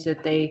change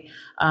that they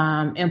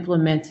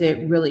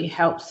implemented really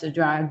helps to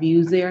drive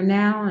views there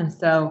now. And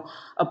so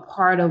a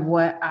part of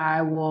what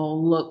I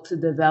will look to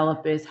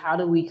develop is how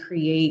do we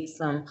create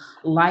some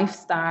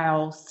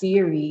lifestyle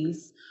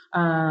series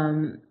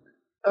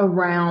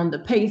around the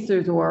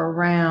Pacers or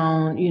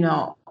around,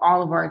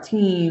 all of our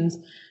teams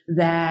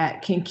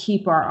that can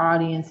keep our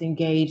audience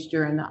engaged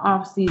during the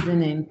off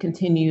season and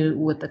continue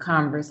with the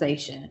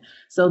conversation.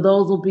 So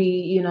those will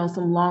be,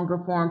 some longer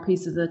form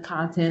pieces of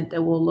content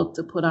that we'll look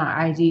to put on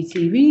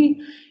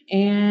IGTV,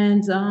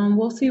 and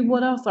we'll see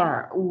what else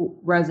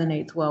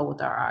resonates well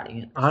with our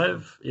audience.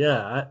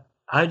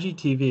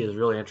 IGTV is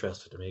really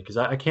interesting to me because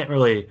I don't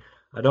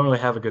really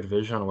have a good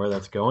vision on where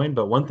that's going.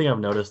 But one thing I've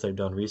noticed they've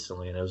done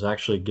recently, and it was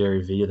actually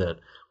Gary Vee that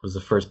was the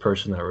first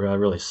person that I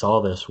really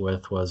saw this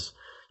with, was,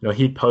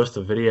 he'd post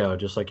a video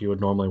just like you would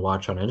normally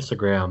watch on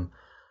Instagram,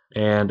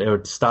 and it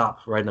would stop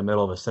right in the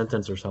middle of a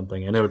sentence or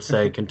something, and it would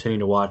say, continue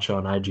to watch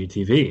on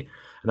IGTV.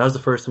 And that was the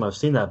first time I've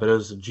seen that, but it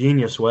was a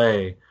genius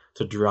way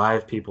to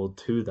drive people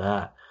to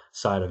that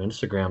side of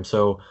Instagram.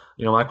 So,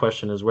 my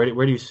question is, where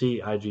do you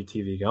see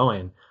IGTV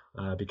going?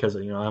 Because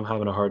I'm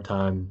having a hard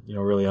time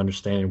really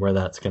understanding where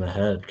that's going to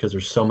head, because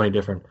there's so many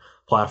different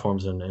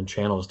platforms and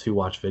channels to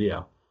watch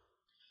video.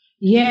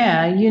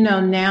 Yeah,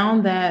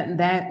 now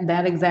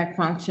that exact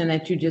function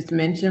that you just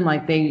mentioned,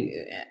 like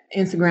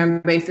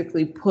Instagram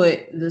basically put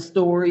the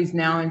stories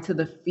now into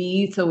the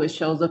feed, so it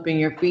shows up in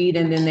your feed.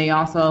 And then they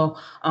also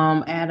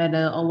added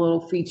a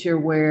little feature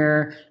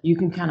where you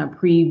can kind of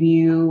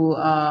preview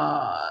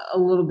a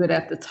little bit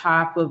at the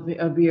top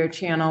of your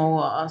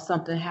channel,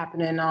 something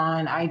happening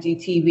on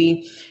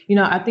IGTV.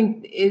 I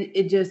think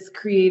it just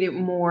created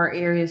more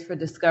areas for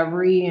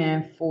discovery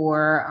and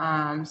for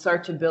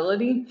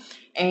searchability.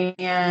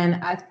 And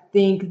I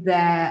think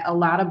that a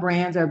lot of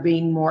brands are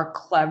being more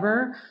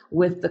clever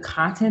with the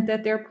content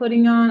that they're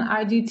putting on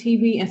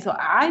IGTV. And so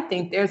I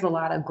think there's a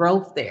lot of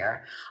growth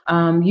there.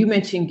 You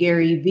mentioned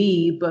Gary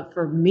Vee, but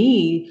for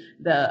me,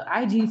 the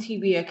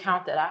IGTV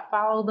account that I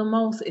follow the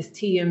most is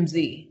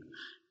TMZ.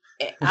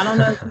 I don't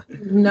know if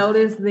you've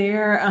noticed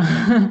their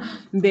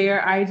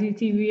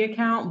IGTV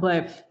account,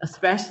 but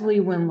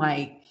especially when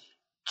like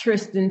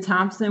Tristan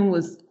Thompson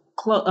was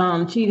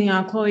cheating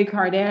on Khloe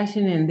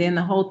Kardashian, and then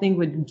the whole thing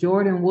with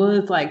Jordan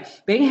Woods, like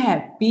they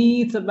had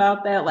feeds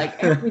about that,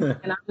 like everything.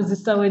 And I was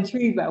just so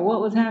intrigued by what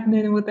was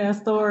happening with that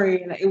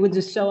story, and it would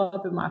just show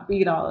up in my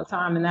feed all the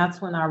time. And that's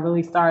when I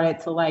really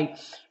started to like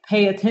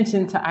pay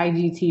attention to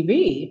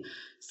IGTV.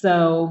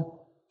 So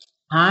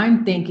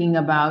I'm thinking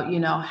about,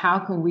 how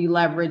can we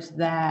leverage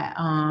that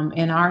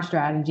in our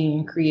strategy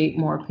and create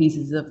more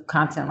pieces of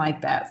content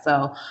like that.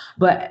 So,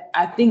 but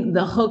I think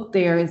the hook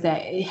there is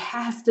that it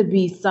has to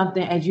be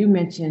something, as you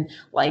mentioned,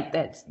 like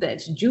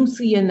that's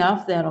juicy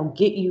enough that'll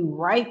get you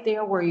right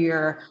there where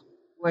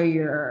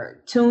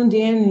you're tuned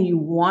in and you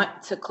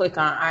want to click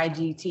on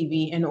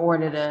IGTV in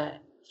order to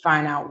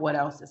find out what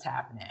else is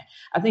happening.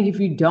 I think if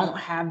you don't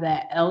have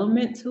that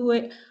element to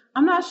it,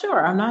 I'm not sure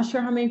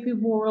how many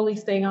people will really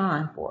stay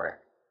on for it.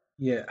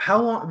 Yeah.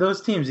 How long,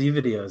 those TMZ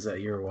videos that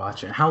you were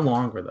watching, how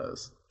long were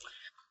those?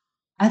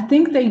 I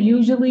think they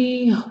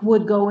usually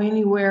would go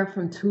anywhere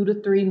from 2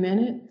 to 3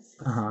 minutes.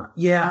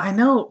 Yeah, I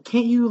know.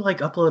 Can't you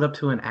like upload up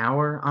to an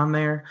hour on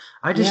there?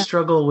 I just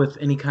struggle with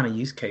any kind of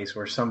use case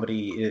where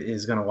somebody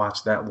is going to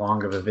watch that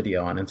long of a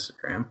video on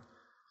Instagram.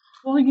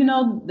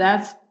 Well,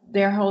 that's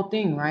their whole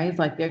thing, right? It's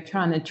like they're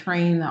trying to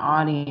train the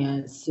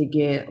audience to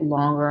get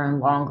longer and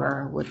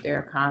longer with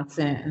their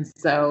content. And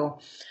so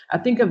I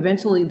think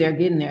eventually they're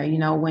getting there.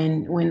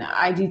 When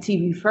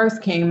IGTV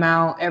first came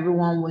out,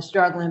 everyone was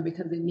struggling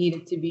because it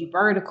needed to be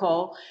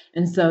vertical.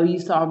 And so you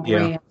saw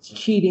brands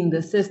cheating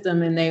the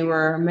system, and they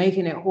were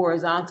making it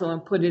horizontal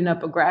and putting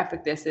up a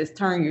graphic that says,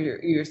 turn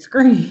your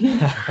screen.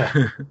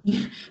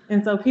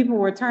 And so people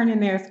were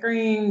turning their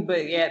screen,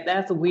 but yeah,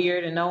 that's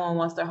weird. And no one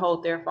wants to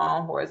hold their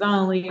phone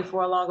horizontally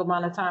for a long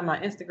amount of time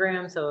on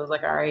Instagram. So it was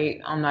like, all right,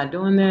 I'm not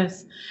doing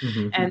this.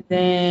 Mm-hmm. And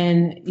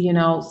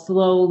then,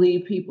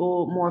 slowly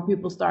more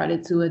people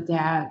started to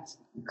adapt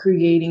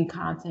creating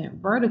content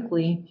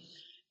vertically.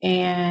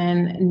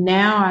 And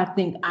now I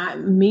think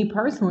me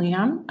personally,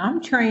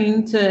 I'm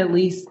trained to at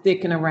least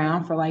sticking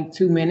around for like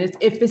 2 minutes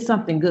if it's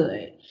something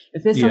good.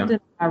 If it's something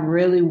I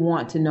really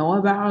want to know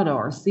about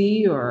or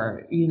see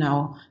or,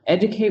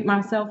 educate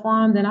myself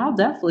on, then I'll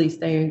definitely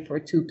stay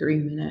for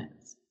 2-3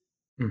 minutes.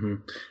 Mm-hmm.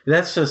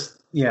 That's just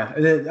Yeah,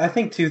 I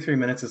think 2-3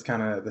 minutes is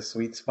kind of the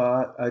sweet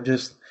spot.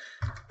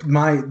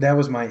 That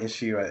was my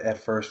issue at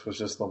first, was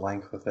just the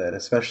length with it,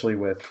 especially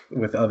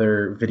with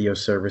other video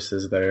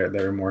services that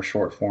are more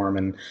short form,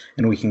 and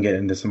we can get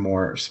into some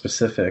more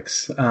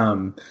specifics.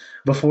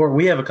 Before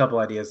we have a couple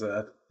ideas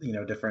of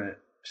different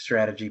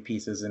strategy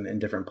pieces and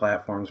different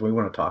platforms we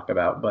want to talk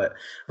about, but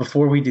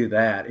before we do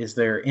that, is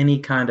there any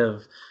kind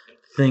of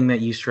thing that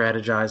you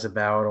strategize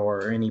about,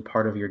 or any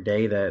part of your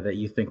day that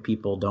you think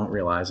people don't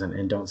realize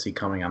and don't see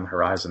coming on the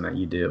horizon that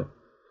you do?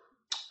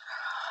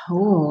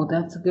 Oh,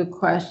 that's a good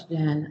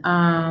question.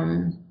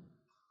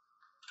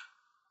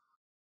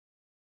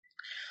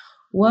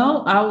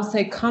 Well, I would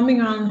say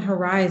coming on the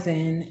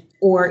horizon,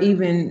 or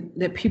even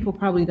that people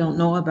probably don't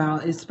know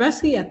about,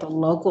 especially at the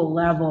local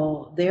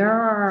level, there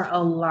are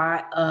a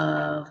lot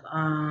of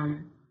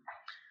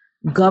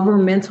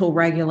governmental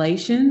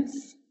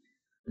regulations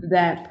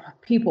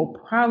that people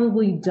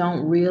probably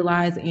don't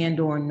realize and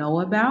or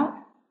know about.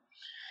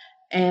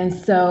 And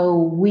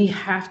so we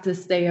have to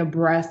stay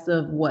abreast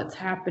of what's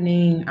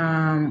happening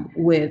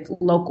with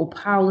local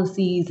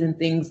policies and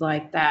things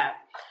like that.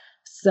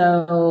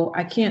 So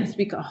I can't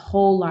speak a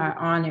whole lot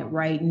on it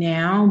right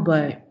now,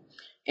 but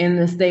in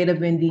the state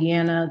of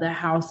Indiana, the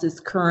House is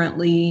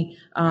currently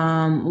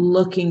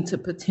looking to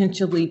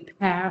potentially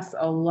pass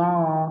a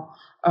law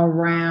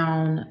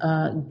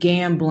around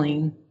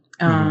gambling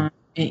and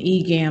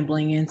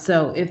e-gambling. And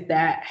so if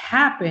that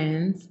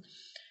happens,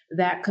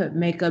 that could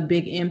make a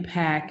big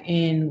impact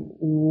in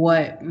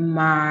what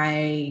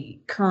my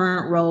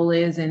current role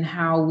is and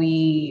how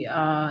we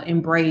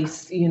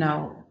embrace,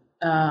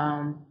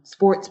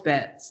 sports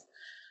bets,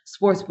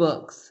 sports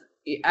books.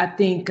 I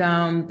think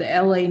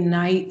the LA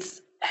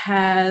Knights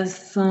has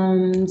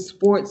some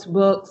sports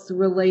books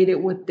related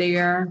with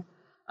their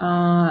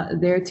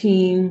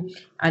team.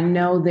 I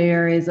know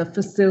there is a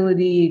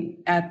facility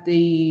at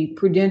the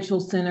Prudential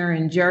Center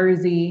in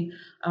Jersey.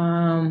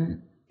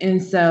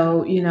 And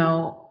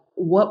so,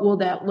 what will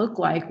that look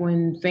like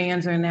when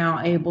fans are now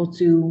able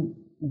to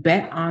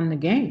bet on the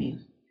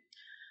game?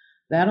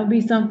 That'll be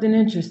something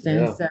interesting.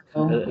 Yeah.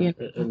 So,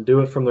 and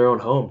do it from their own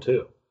home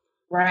too.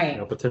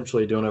 Right.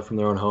 Potentially doing it from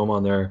their own home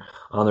on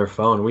their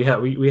phone. We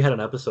had an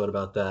episode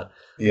about that,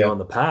 in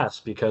the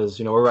past, because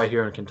we're right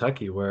here in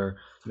Kentucky, where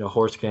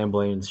horse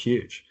gambling is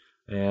huge,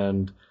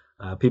 and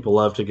people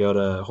love to go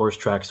to horse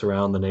tracks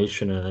around the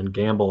nation and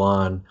gamble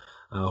on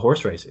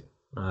horse racing.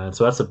 And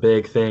so that's a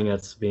big thing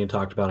that's being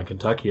talked about in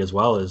Kentucky, as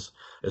well as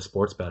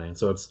sports betting.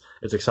 So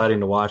it's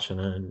exciting to watch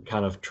and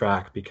kind of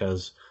track,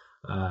 because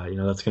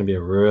that's going to be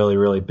a really,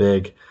 really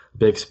big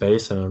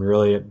space and a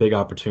really big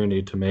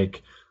opportunity to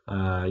make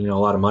a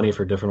lot of money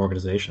for different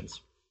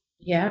organizations.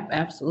 Yeah,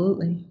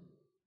 absolutely.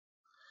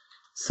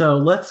 So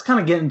let's kind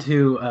of get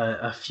into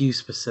a few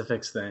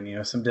specifics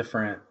then, some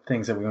different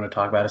things that we want to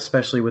talk about,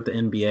 especially with the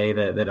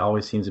NBA that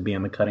always seems to be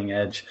on the cutting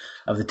edge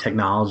of the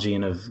technology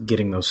and of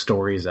getting those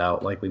stories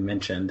out, like we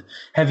mentioned.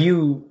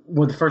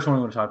 The first one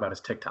we want to talk about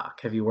is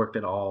TikTok. Have you worked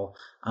at all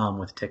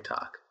with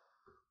TikTok?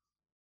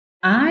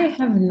 I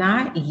have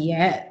not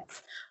yet.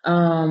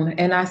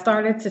 And I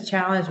started to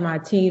challenge my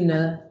team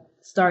to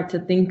start to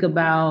think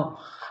about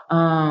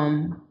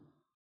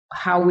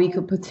how we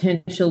could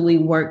potentially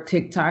work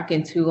TikTok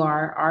into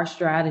our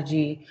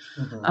strategy.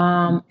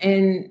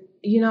 And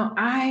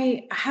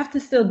I have to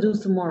still do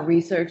some more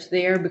research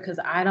there, because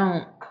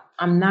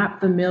I'm not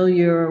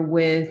familiar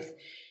with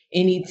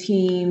any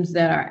teams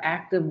that are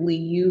actively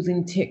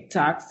using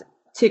TikTok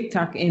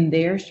in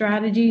their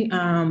strategy.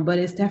 But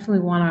it's definitely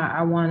one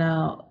I want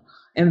to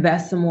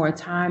invest some more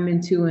time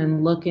into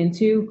and look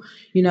into.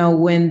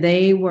 When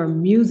they were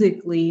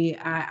Musical.ly,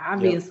 I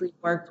obviously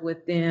worked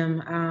with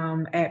them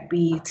at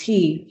BET,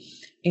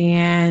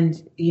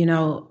 and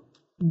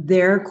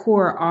their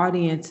core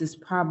audience is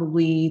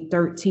probably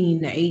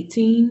 13 to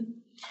 18.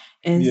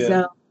 And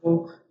so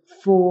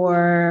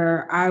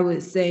I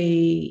would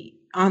say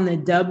on the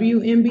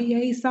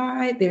WNBA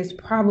side, there's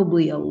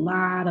probably a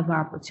lot of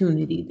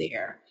opportunity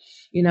there.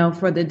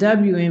 For the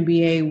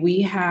WNBA,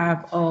 we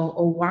have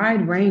a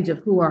wide range of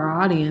who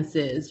our audience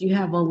is. You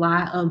have a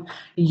lot of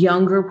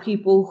younger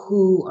people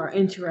who are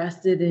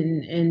interested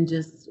in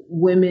just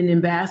women in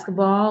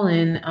basketball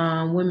and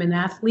women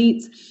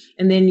athletes.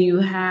 And then you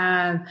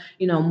have,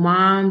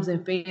 moms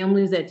and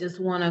families that just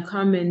want to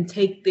come and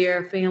take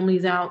their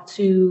families out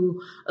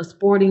to a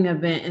sporting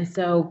event. And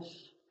so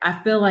I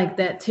feel like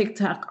that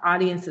TikTok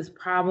audience is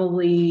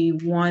probably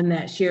one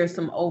that shares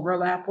some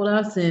overlap with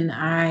us, and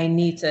I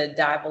need to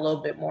dive a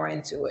little bit more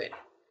into it.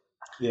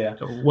 Yeah.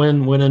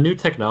 When a new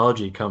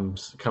technology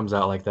comes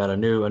out like that, a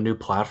new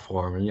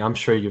platform, and I'm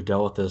sure you've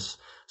dealt with this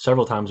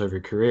several times over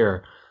your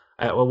career,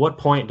 at what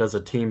point does a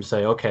team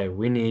say, okay,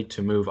 we need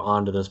to move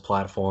on to this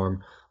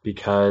platform?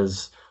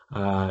 Because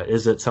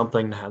is it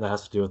something that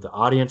has to do with the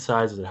audience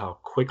size? Is it how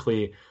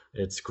quickly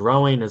it's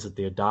growing? Is it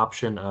the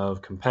adoption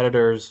of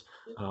competitors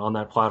on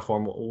that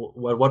platform?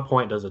 At what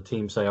point does a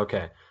team say,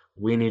 okay,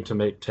 we need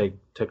to take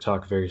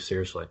TikTok very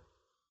seriously?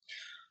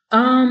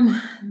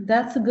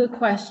 That's a good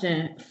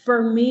question.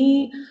 For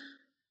me,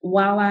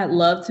 while I'd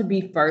love to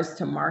be first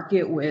to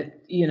market with,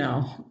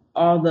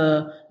 all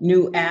the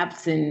new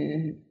apps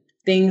and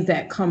things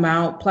that come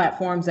out,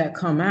 platforms that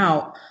come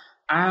out,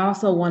 I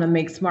also want to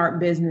make smart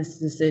business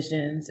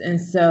decisions. And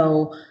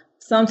so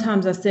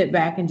sometimes I sit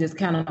back and just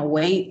kind of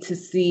wait to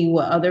see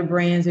what other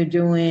brands are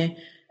doing.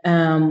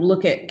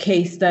 Look at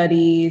case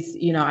studies.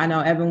 I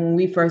know, Evan, when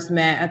we first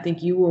met, I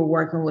think you were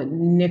working with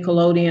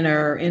Nickelodeon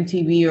or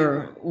MTV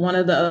or one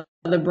of the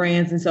other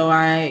brands. And so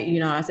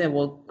I said,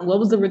 well, what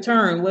was the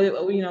return?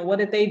 What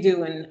did they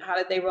do and how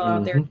did they roll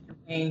out their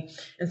campaign?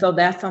 And so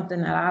that's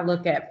something that I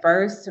look at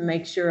first to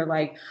make sure,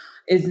 like,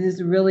 is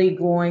this really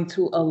going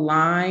to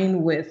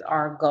align with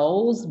our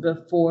goals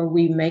before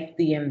we make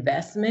the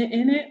investment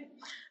in it?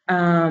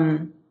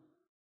 And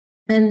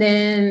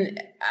then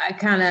I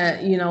kind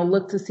of,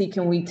 look to see,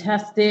 can we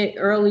test it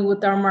early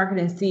with our market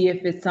and see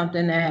if it's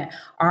something that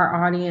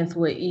our audience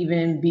would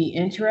even be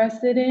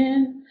interested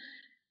in.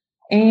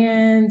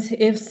 And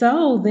if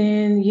so,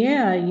 then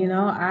yeah,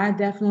 I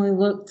definitely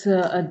look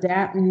to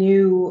adapt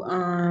new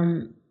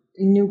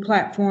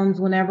platforms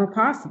whenever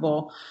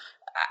possible.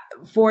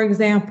 For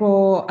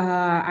example,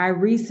 I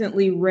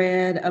recently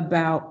read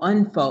about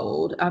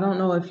Unfold. I don't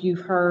know if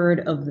you've heard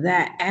of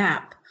that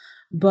app,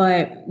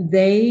 but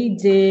they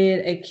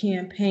did a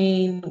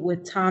campaign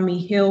with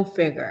Tommy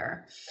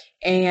Hilfiger.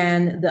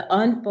 And the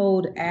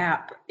Unfold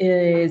app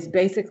is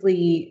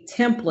basically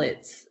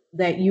templates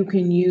that you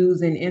can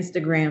use in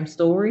Instagram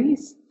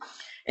stories.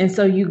 And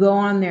so you go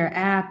on their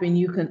app and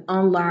you can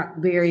unlock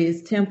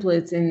various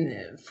templates.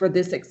 And for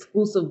this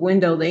exclusive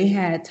window, they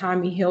had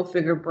Tommy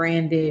Hilfiger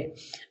branded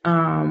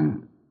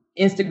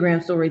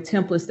Instagram story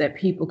templates that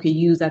people could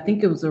use. I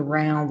think it was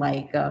around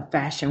like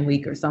Fashion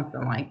Week or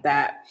something like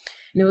that.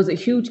 And it was a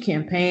huge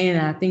campaign.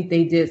 And I think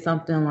they did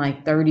something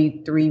like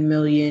 33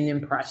 million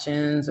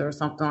impressions or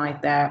something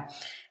like that.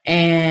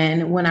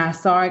 And when I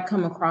saw it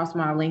come across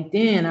my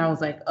LinkedIn, I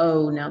was like,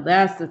 oh, now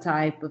that's the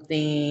type of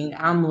thing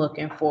I'm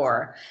looking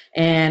for.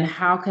 And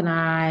how can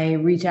I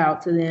reach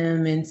out to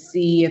them and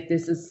see if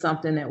this is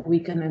something that we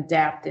can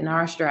adapt in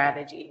our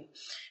strategy?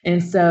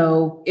 And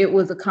so it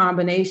was a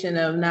combination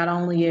of not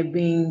only it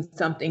being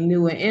something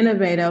new and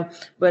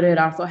innovative, but it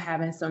also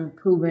having some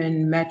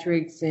proven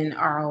metrics and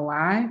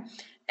ROI.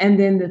 And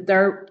then the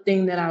third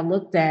thing that I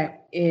looked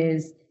at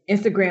is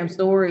Instagram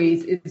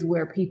stories is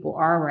where people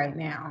are right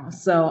now.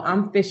 So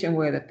I'm fishing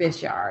where the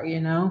fish are,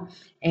 and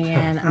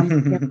I'm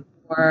looking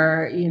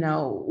for,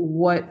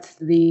 what's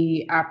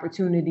the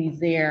opportunities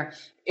there.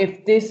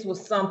 If this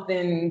was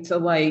something to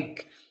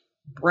like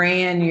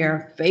brand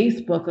your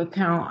Facebook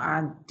account,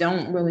 I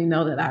don't really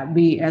know that I'd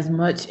be as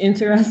much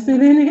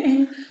interested in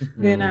it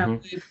than I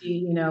would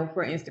be,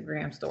 for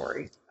Instagram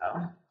stories.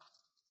 So.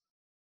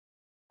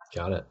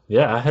 Got it.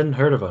 Yeah, I hadn't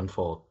heard of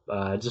Unfold.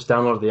 I just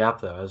downloaded the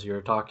app though. As you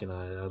were talking,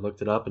 I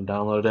looked it up and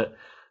downloaded it,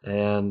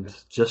 and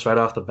just right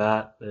off the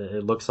bat,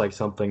 it looks like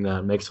something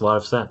that makes a lot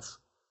of sense.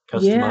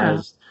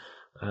 Customized.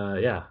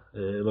 Yeah,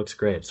 it looks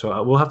great.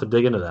 So we'll have to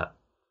dig into that.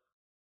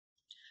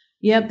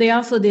 Yep, they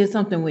also did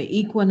something with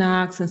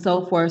Equinox and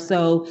so forth.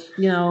 So,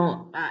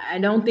 I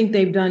don't think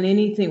they've done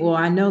anything. Well,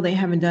 I know they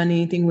haven't done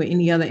anything with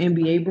any other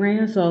NBA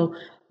brand. So,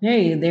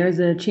 hey, there's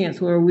a chance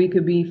where we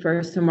could be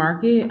first to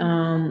market.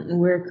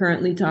 We're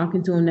currently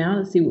talking to them now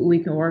to see what we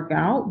can work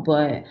out.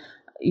 But,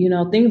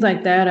 things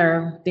like that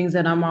are things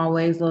that I'm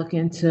always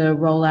looking to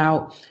roll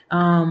out.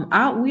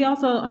 We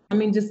also,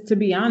 just to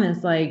be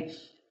honest, like,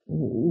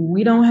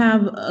 we don't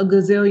have a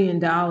gazillion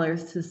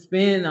dollars to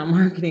spend on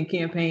marketing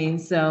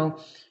campaigns. So,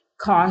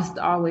 cost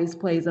always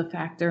plays a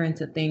factor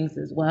into things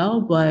as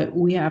well, but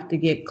we have to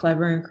get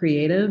clever and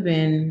creative,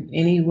 and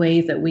any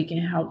ways that we can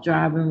help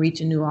drive and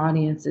reach a new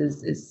audience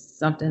is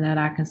something that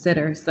I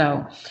consider.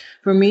 So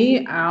for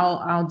me,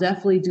 I'll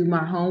definitely do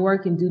my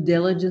homework and due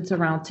diligence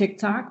around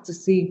TikTok to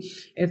see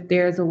if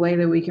there's a way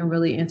that we can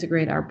really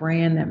integrate our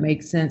brand that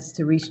makes sense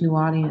to reach new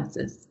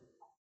audiences.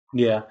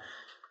 Yeah.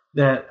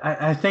 That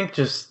I think,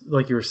 just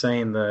like you were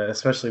saying,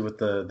 especially with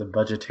the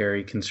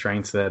budgetary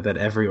constraints that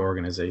every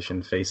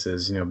organization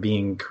faces,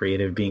 being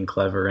creative, being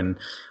clever, and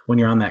when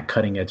you're on that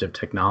cutting edge of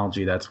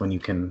technology, that's when you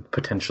can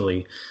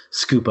potentially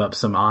scoop up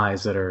some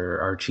eyes that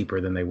are cheaper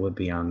than they would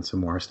be on some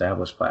more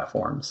established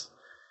platforms.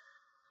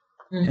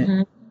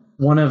 Mm-hmm.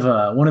 One of the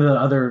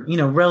other,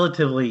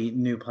 relatively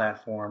new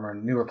platform or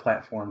newer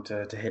platform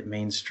to hit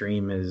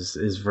mainstream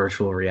is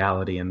virtual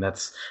reality, and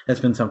that's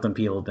been something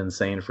people have been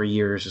saying for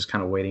years, just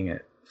kind of waiting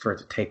for it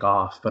to take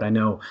off. But I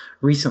know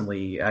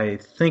recently, I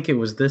think it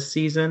was this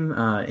season,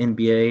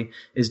 NBA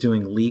is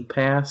doing League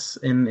Pass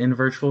in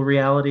virtual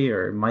reality,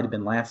 or it might have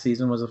been last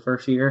season was the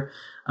first year.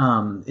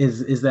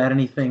 Is that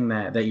anything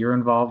that you're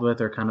involved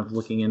with, or kind of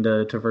looking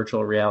into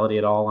virtual reality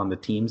at all on the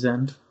team's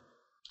end?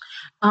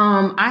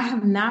 I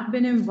have not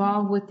been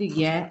involved with it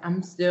yet.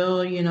 I'm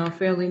still,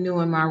 fairly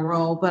new in my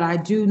role, but I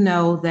do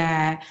know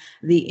that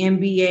the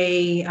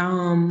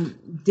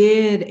NBA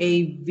did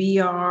a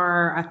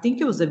VR, I think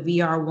it was a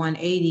VR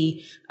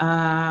 180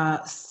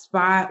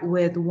 spot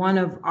with one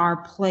of our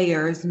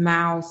players,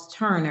 Miles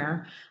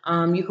Turner.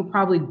 You could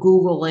probably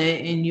Google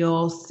it and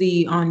you'll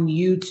see on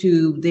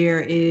YouTube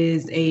there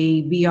is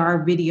a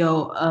VR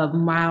video of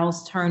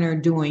Miles Turner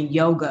doing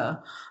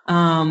yoga,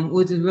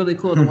 which is really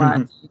cool to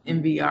watch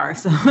in VR.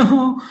 So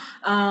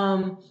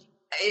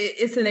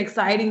it's an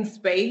exciting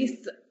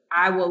space.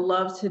 I would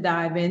love to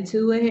dive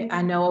into it.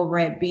 I know over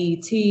at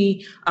BET,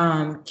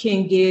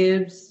 Ken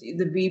Gibbs,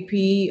 the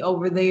VP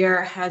over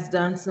there, has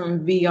done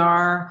some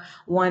VR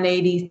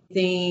 180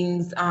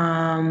 things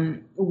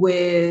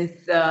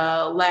with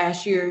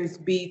last year's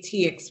BET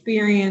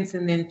experience.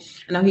 And then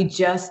I know he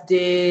just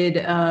did,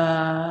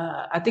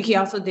 I think he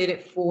also did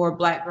it for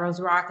Black Girls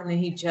Rock. And then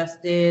he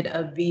just did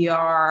a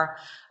VR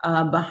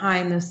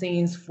behind the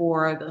scenes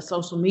for the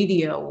social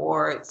media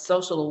awards,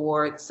 social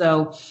awards.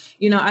 So,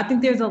 I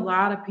think there's a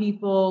lot of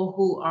people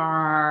who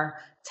are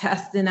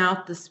testing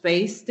out the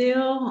space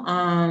still.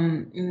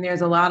 And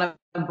there's a lot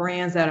of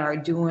brands that are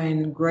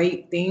doing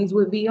great things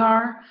with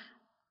VR.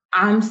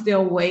 I'm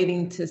still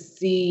waiting to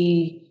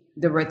see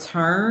the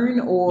return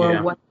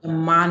or what the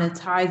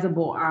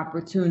monetizable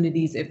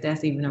opportunities, if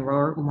that's even a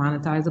word,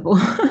 monetizable.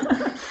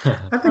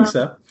 I think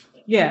so.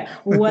 Yeah,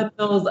 what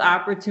those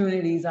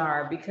opportunities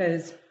are,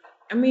 because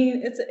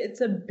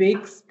it's a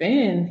big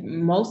spend,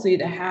 mostly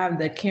to have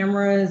the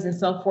cameras and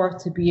so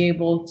forth to be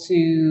able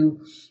to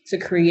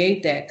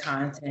create that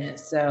content.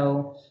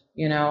 So,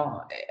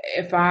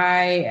 if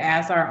I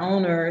ask our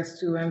owners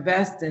to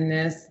invest in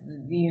this,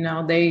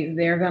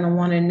 they're going to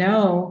want to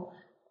know,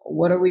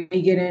 what are we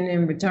getting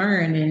in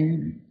return?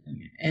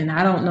 And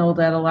I don't know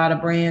that a lot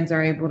of brands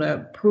are able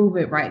to prove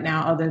it right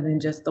now, other than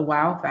just the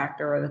wow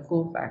factor or the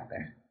cool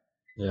factor.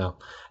 Yeah.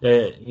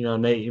 Nate,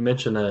 you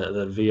mentioned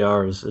that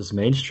VR is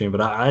mainstream,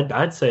 but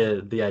I'd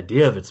say the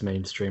idea of it's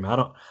mainstream. I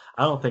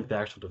don't think the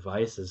actual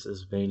device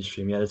is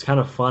mainstream yet. It's kind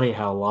of funny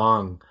how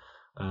long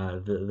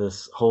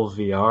this whole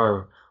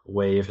VR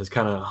wave has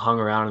kind of hung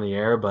around in the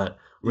air, but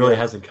really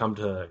hasn't come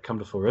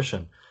to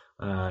fruition.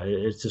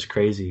 It's just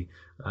crazy.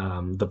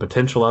 The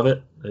potential of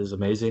it is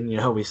amazing.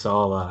 We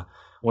saw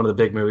one of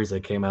the big movies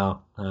that came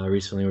out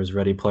recently was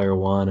Ready Player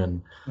One,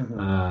 and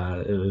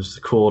it was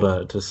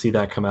cool to see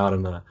that come out,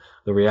 and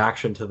the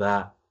reaction to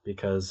that,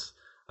 because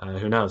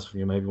who knows,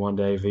 maybe one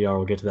day VR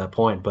will get to that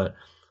point. But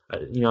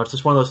it's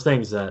just one of those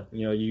things that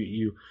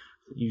you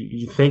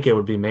think it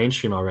would be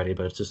mainstream already,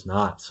 but it's just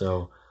not.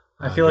 So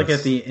I feel like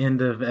at the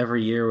end of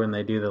every year, when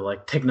they do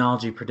the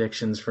technology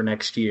predictions for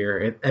next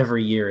year,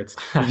 every year it's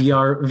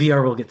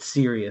VR will get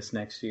serious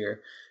next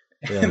year,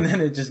 and then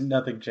it just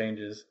nothing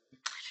changes.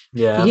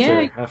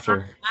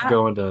 After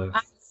going to, I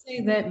would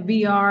say that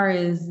VR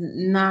is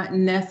not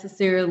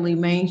necessarily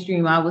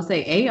mainstream. I would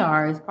say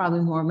AR is probably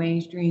more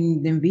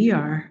mainstream than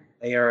VR.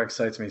 AR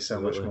excites me so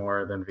much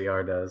more than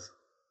VR does.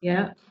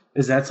 Yeah.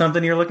 Is that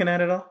something you're looking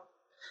at all?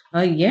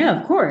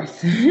 Yeah, of course.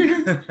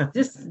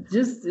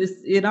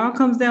 It all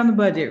comes down to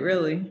budget,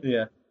 really.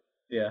 Yeah,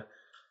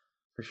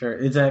 for sure.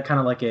 Is that kind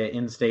of like an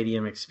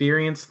in-stadium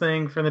experience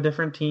thing for the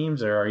different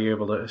teams, or are you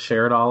able to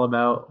share it all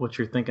about what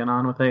you're thinking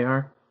on with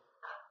AR?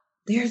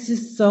 There's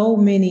just so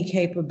many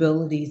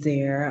capabilities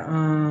there.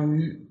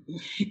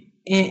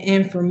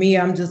 And for me,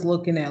 I'm just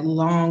looking at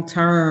long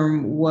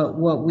term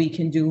what we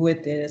can do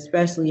with it,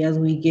 especially as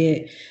we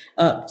get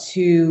up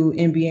to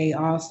NBA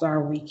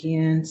All-Star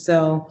Weekend.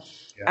 So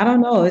I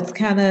don't know.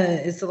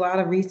 It's a lot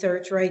of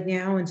research right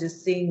now and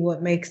just seeing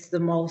what makes the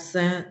most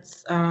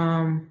sense.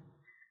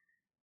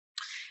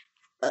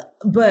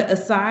 But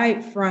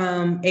aside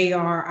from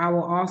AR, I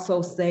will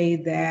also say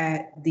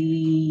that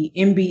the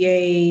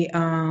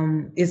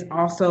NBA is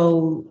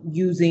also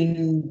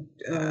using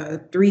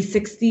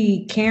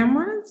 360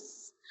 cameras.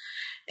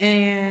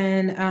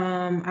 And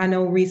I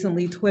know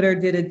recently Twitter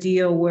did a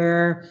deal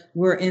where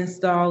we're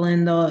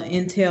installing the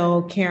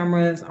Intel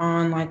cameras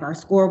on our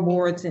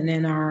scoreboards and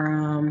in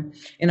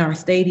our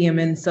stadium.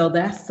 And so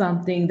that's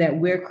something that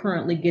we're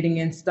currently getting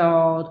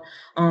installed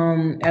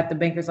at the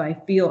Bankers Life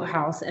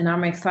Fieldhouse. And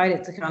I'm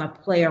excited to kind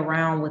of play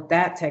around with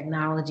that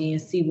technology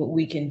and see what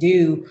we can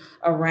do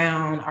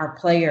around our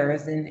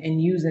players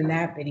and using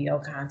that video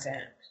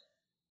content.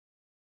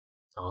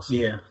 Awesome.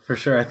 Yeah, for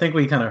sure. I think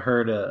we kind of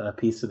heard a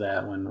piece of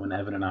that when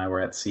Evan and I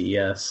were at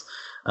CES.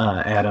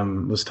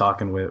 Adam was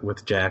talking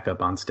with Jack up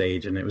on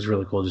stage, and it was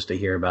really cool just to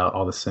hear about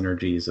all the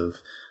synergies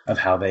of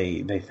how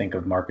they think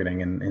of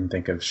marketing and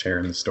think of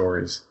sharing the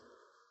stories.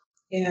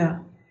 Yeah.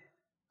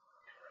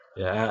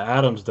 Yeah,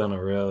 Adam's done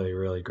a really,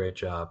 really great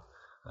job.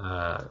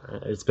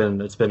 It's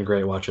been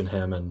great watching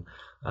him and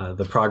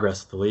the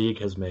progress the league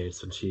has made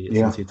since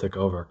he took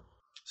over.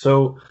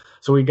 So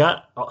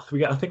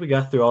I think we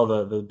got through all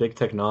the big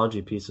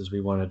technology pieces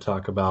we wanted to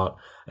talk about.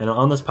 And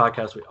on this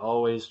podcast, we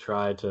always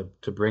try to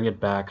bring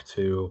it back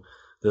to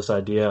this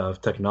idea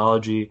of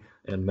technology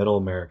and middle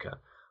America.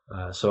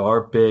 So our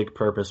big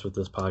purpose with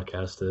this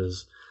podcast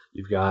is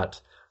you've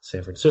got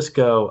San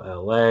Francisco,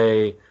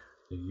 LA,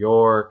 New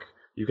York.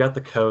 You've got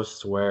the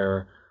coasts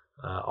where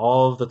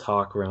all of the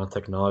talk around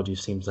technology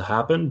seems to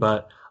happen,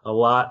 but a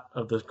lot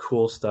of the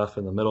cool stuff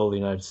in the middle of the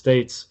United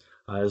States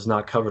is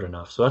not covered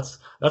enough. So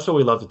that's what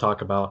we love to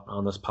talk about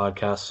on this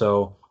podcast.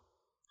 So,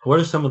 what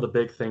are some of the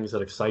big things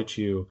that excite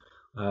you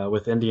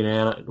with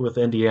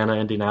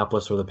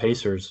Indianapolis, or the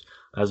Pacers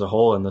as a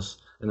whole in this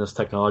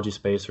technology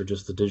space, or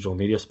just the digital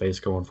media space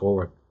going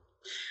forward?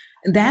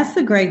 That's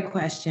a great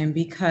question,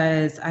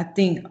 because I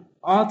think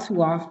all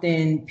too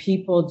often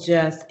people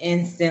just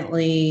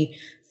instantly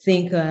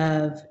think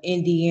of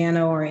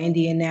Indiana or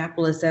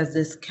Indianapolis as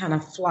this kind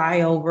of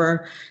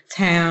flyover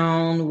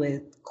town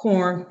with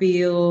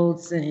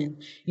cornfields and,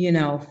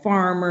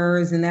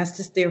 farmers. And that's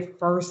just their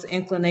first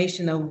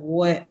inclination of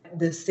what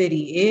the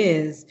city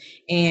is.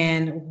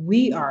 And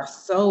we are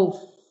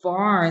so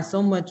far and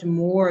so much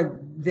more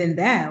than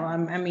that.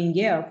 I mean,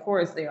 yeah, of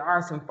course there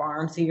are some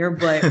farms here,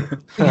 but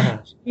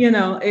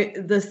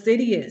the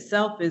city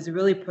itself is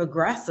really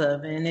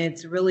progressive, and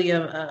it's really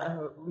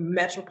a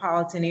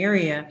metropolitan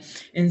area.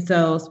 And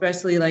so,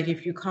 especially like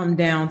if you come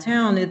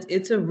downtown,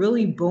 it's a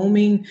really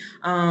booming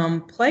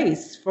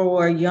place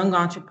for young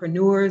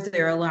entrepreneurs.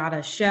 There are a lot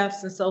of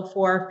chefs and so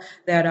forth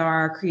that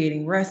are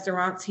creating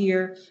restaurants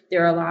here.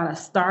 There are a lot of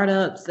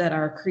startups that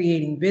are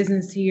creating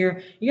business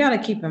here. You got to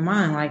keep in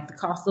mind, like, the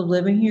cost of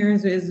living here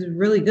is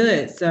really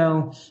good.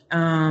 So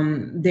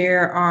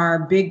there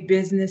are big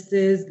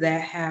businesses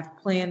that have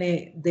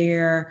planted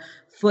their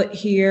foot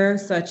here,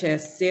 such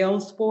as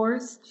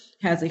Salesforce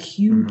has a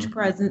huge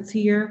presence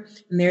here.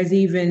 And there's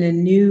even a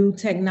new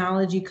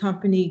technology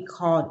company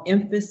called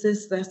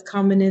Emphasis that's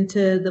coming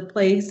into the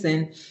place.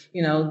 And,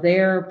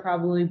 they're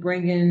probably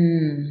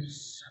bringing,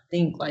 I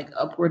think, like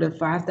upward of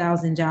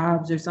 5,000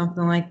 jobs or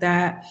something like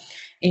that.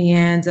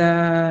 And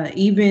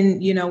even,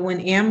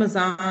 when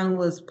Amazon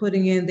was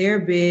putting in their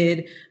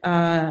bid,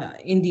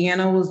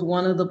 Indiana was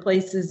one of the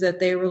places that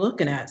they were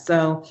looking at.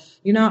 So,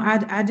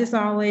 I just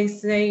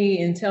always say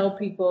and tell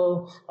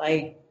people,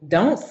 like,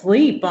 don't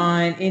sleep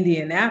on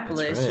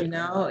Indianapolis.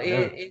 Right.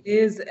 It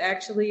is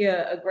actually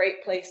a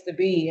great place to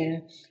be.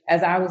 And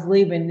as I was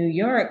leaving New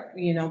York,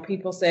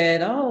 people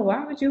said, "Oh,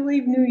 why would you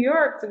leave New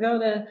York to go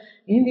to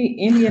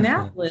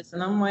Indianapolis?"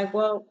 And I'm like,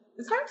 well,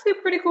 it's actually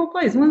a pretty cool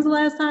place. When's the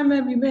last time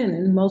have you been?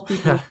 And most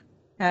people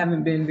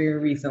haven't been very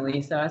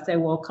recently. So I say,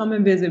 well, come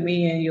and visit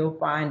me and you'll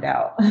find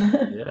out.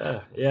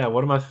 Yeah.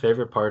 One of my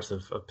favorite parts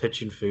of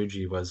pitching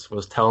Fuji was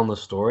telling the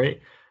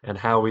story and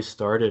how we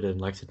started in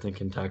Lexington,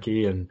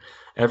 Kentucky, and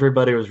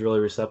everybody was really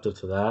receptive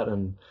to that.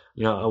 And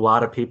a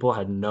lot of people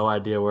had no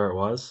idea where it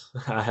was.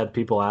 I had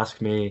people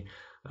ask me,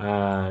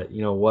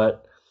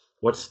 what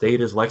state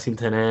is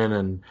Lexington in,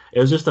 and it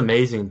was just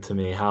amazing to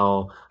me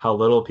how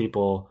little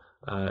people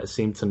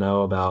seem to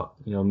know about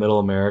Middle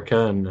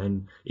America,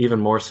 and even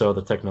more so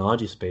the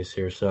technology space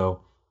here.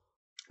 So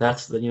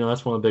that's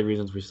that's one of the big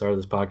reasons we started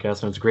this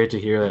podcast, and it's great to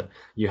hear that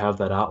you have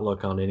that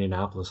outlook on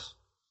Indianapolis.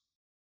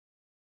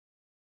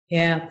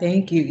 Yeah,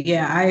 thank you.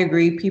 Yeah, I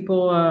agree.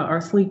 People are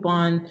asleep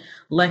on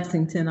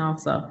Lexington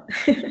also.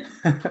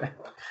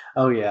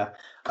 Oh yeah,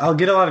 I'll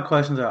get a lot of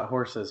questions about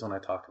horses when I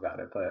talk about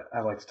it, but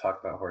I like to talk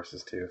about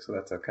horses too, so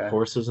that's okay.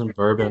 Horses and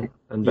bourbon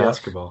and Yeah.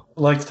 basketball.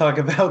 I like to talk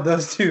about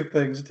those two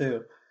things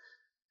too.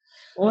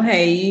 Well,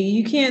 hey,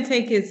 you can't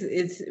take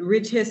its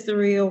rich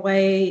history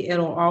away.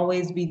 It'll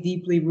always be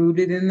deeply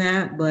rooted in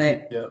that.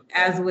 But Yep.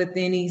 as with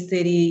any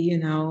city,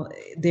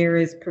 there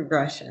is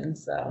progression.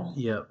 So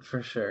Yep,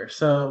 for sure.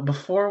 So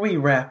before we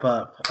wrap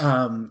up,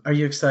 are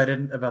you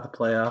excited about the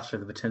playoffs or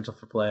the potential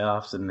for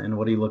playoffs, and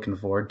what are you looking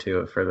forward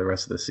to for the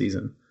rest of the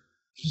season?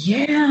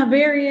 yeah,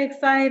 very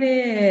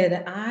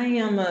excited. I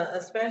am,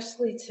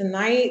 especially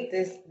tonight.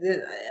 This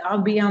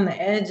I'll be on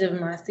the edge of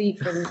my seat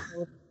for this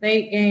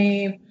state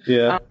game.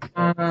 Yeah.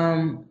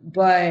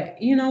 But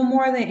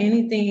more than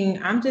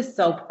anything, I'm just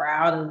so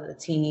proud of the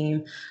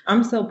team.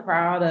 I'm so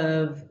proud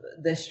of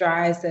the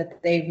strides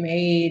that they've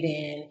made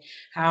and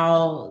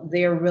how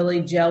they're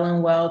really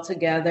gelling well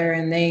together.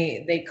 And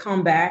they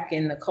come back,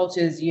 and the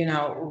coaches,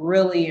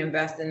 really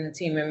invest in the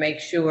team and make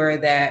sure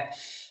that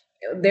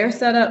they're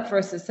set up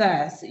for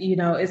success.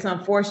 It's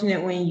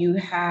unfortunate when you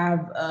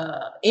have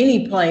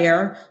any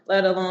player,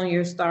 let alone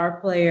your star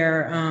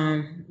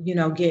player,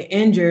 get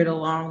injured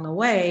along the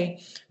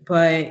way.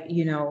 But,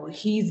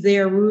 he's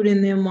there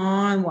rooting them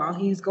on while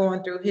he's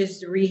going through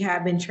his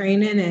rehab and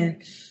training.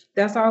 And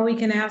that's all we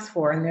can ask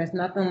for. And there's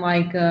nothing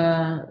like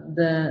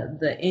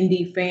the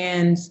Indy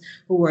fans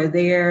who are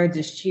there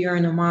just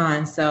cheering them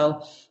on.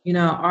 So,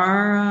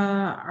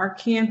 our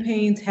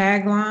campaign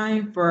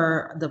tagline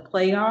for the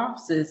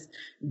playoffs is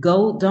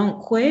 "Go, Don't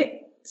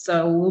Quit."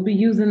 So we'll be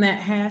using that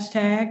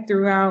hashtag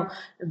throughout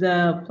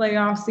the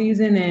playoff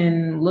season,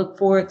 and look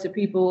forward to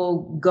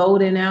people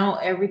goading out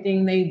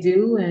everything they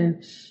do,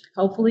 and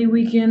hopefully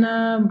we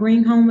can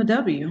bring home a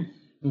W.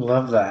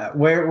 Love that.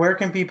 Where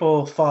can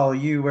people follow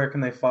you? Where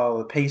can they follow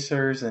the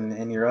Pacers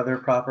and your other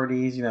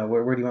properties?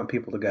 Where do you want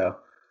people to go?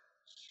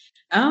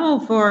 Oh,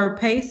 for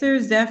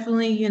Pacers,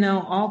 definitely,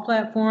 all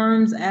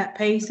platforms at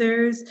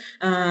Pacers.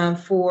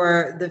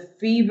 For the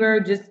Fever,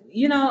 just,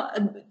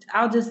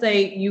 I'll just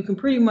say you can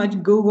pretty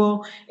much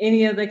Google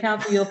any of the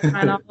accounts and you'll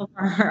find all of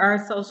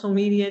our social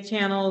media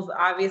channels.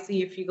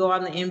 Obviously, if you go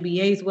on the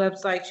NBA's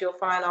website, you'll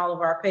find all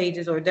of our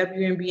pages, or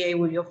WNBA,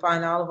 where you'll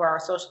find all of our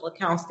social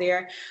accounts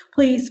there.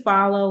 Please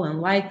follow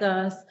and like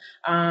us.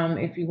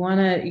 If you want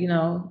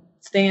to,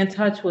 stay in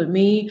touch with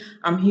me.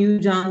 I'm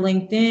huge on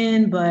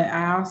LinkedIn, but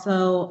I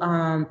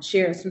also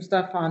share some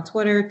stuff on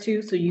Twitter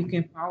too. So you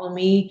can follow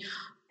me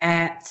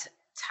at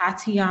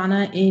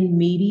Tatiana in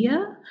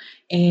Media.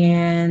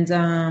 And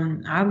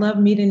I love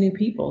meeting new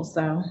people.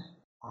 So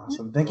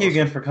awesome. Thank you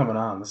again for coming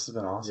on. This has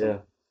been awesome. Yeah.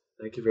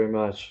 Thank you very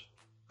much.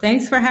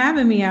 Thanks for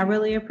having me. I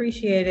really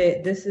appreciate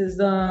it. This is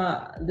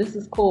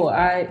cool.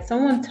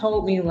 Someone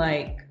told me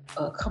like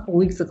a couple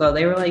weeks ago,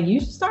 they were like, you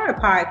should start a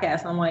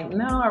podcast. I'm like,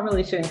 no, I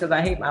really shouldn't, because I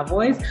hate my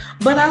voice.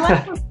 But I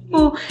like when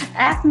people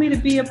ask me to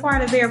be a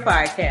part of their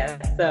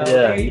podcast. So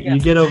yeah, you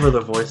get over the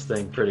voice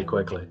thing pretty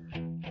quickly.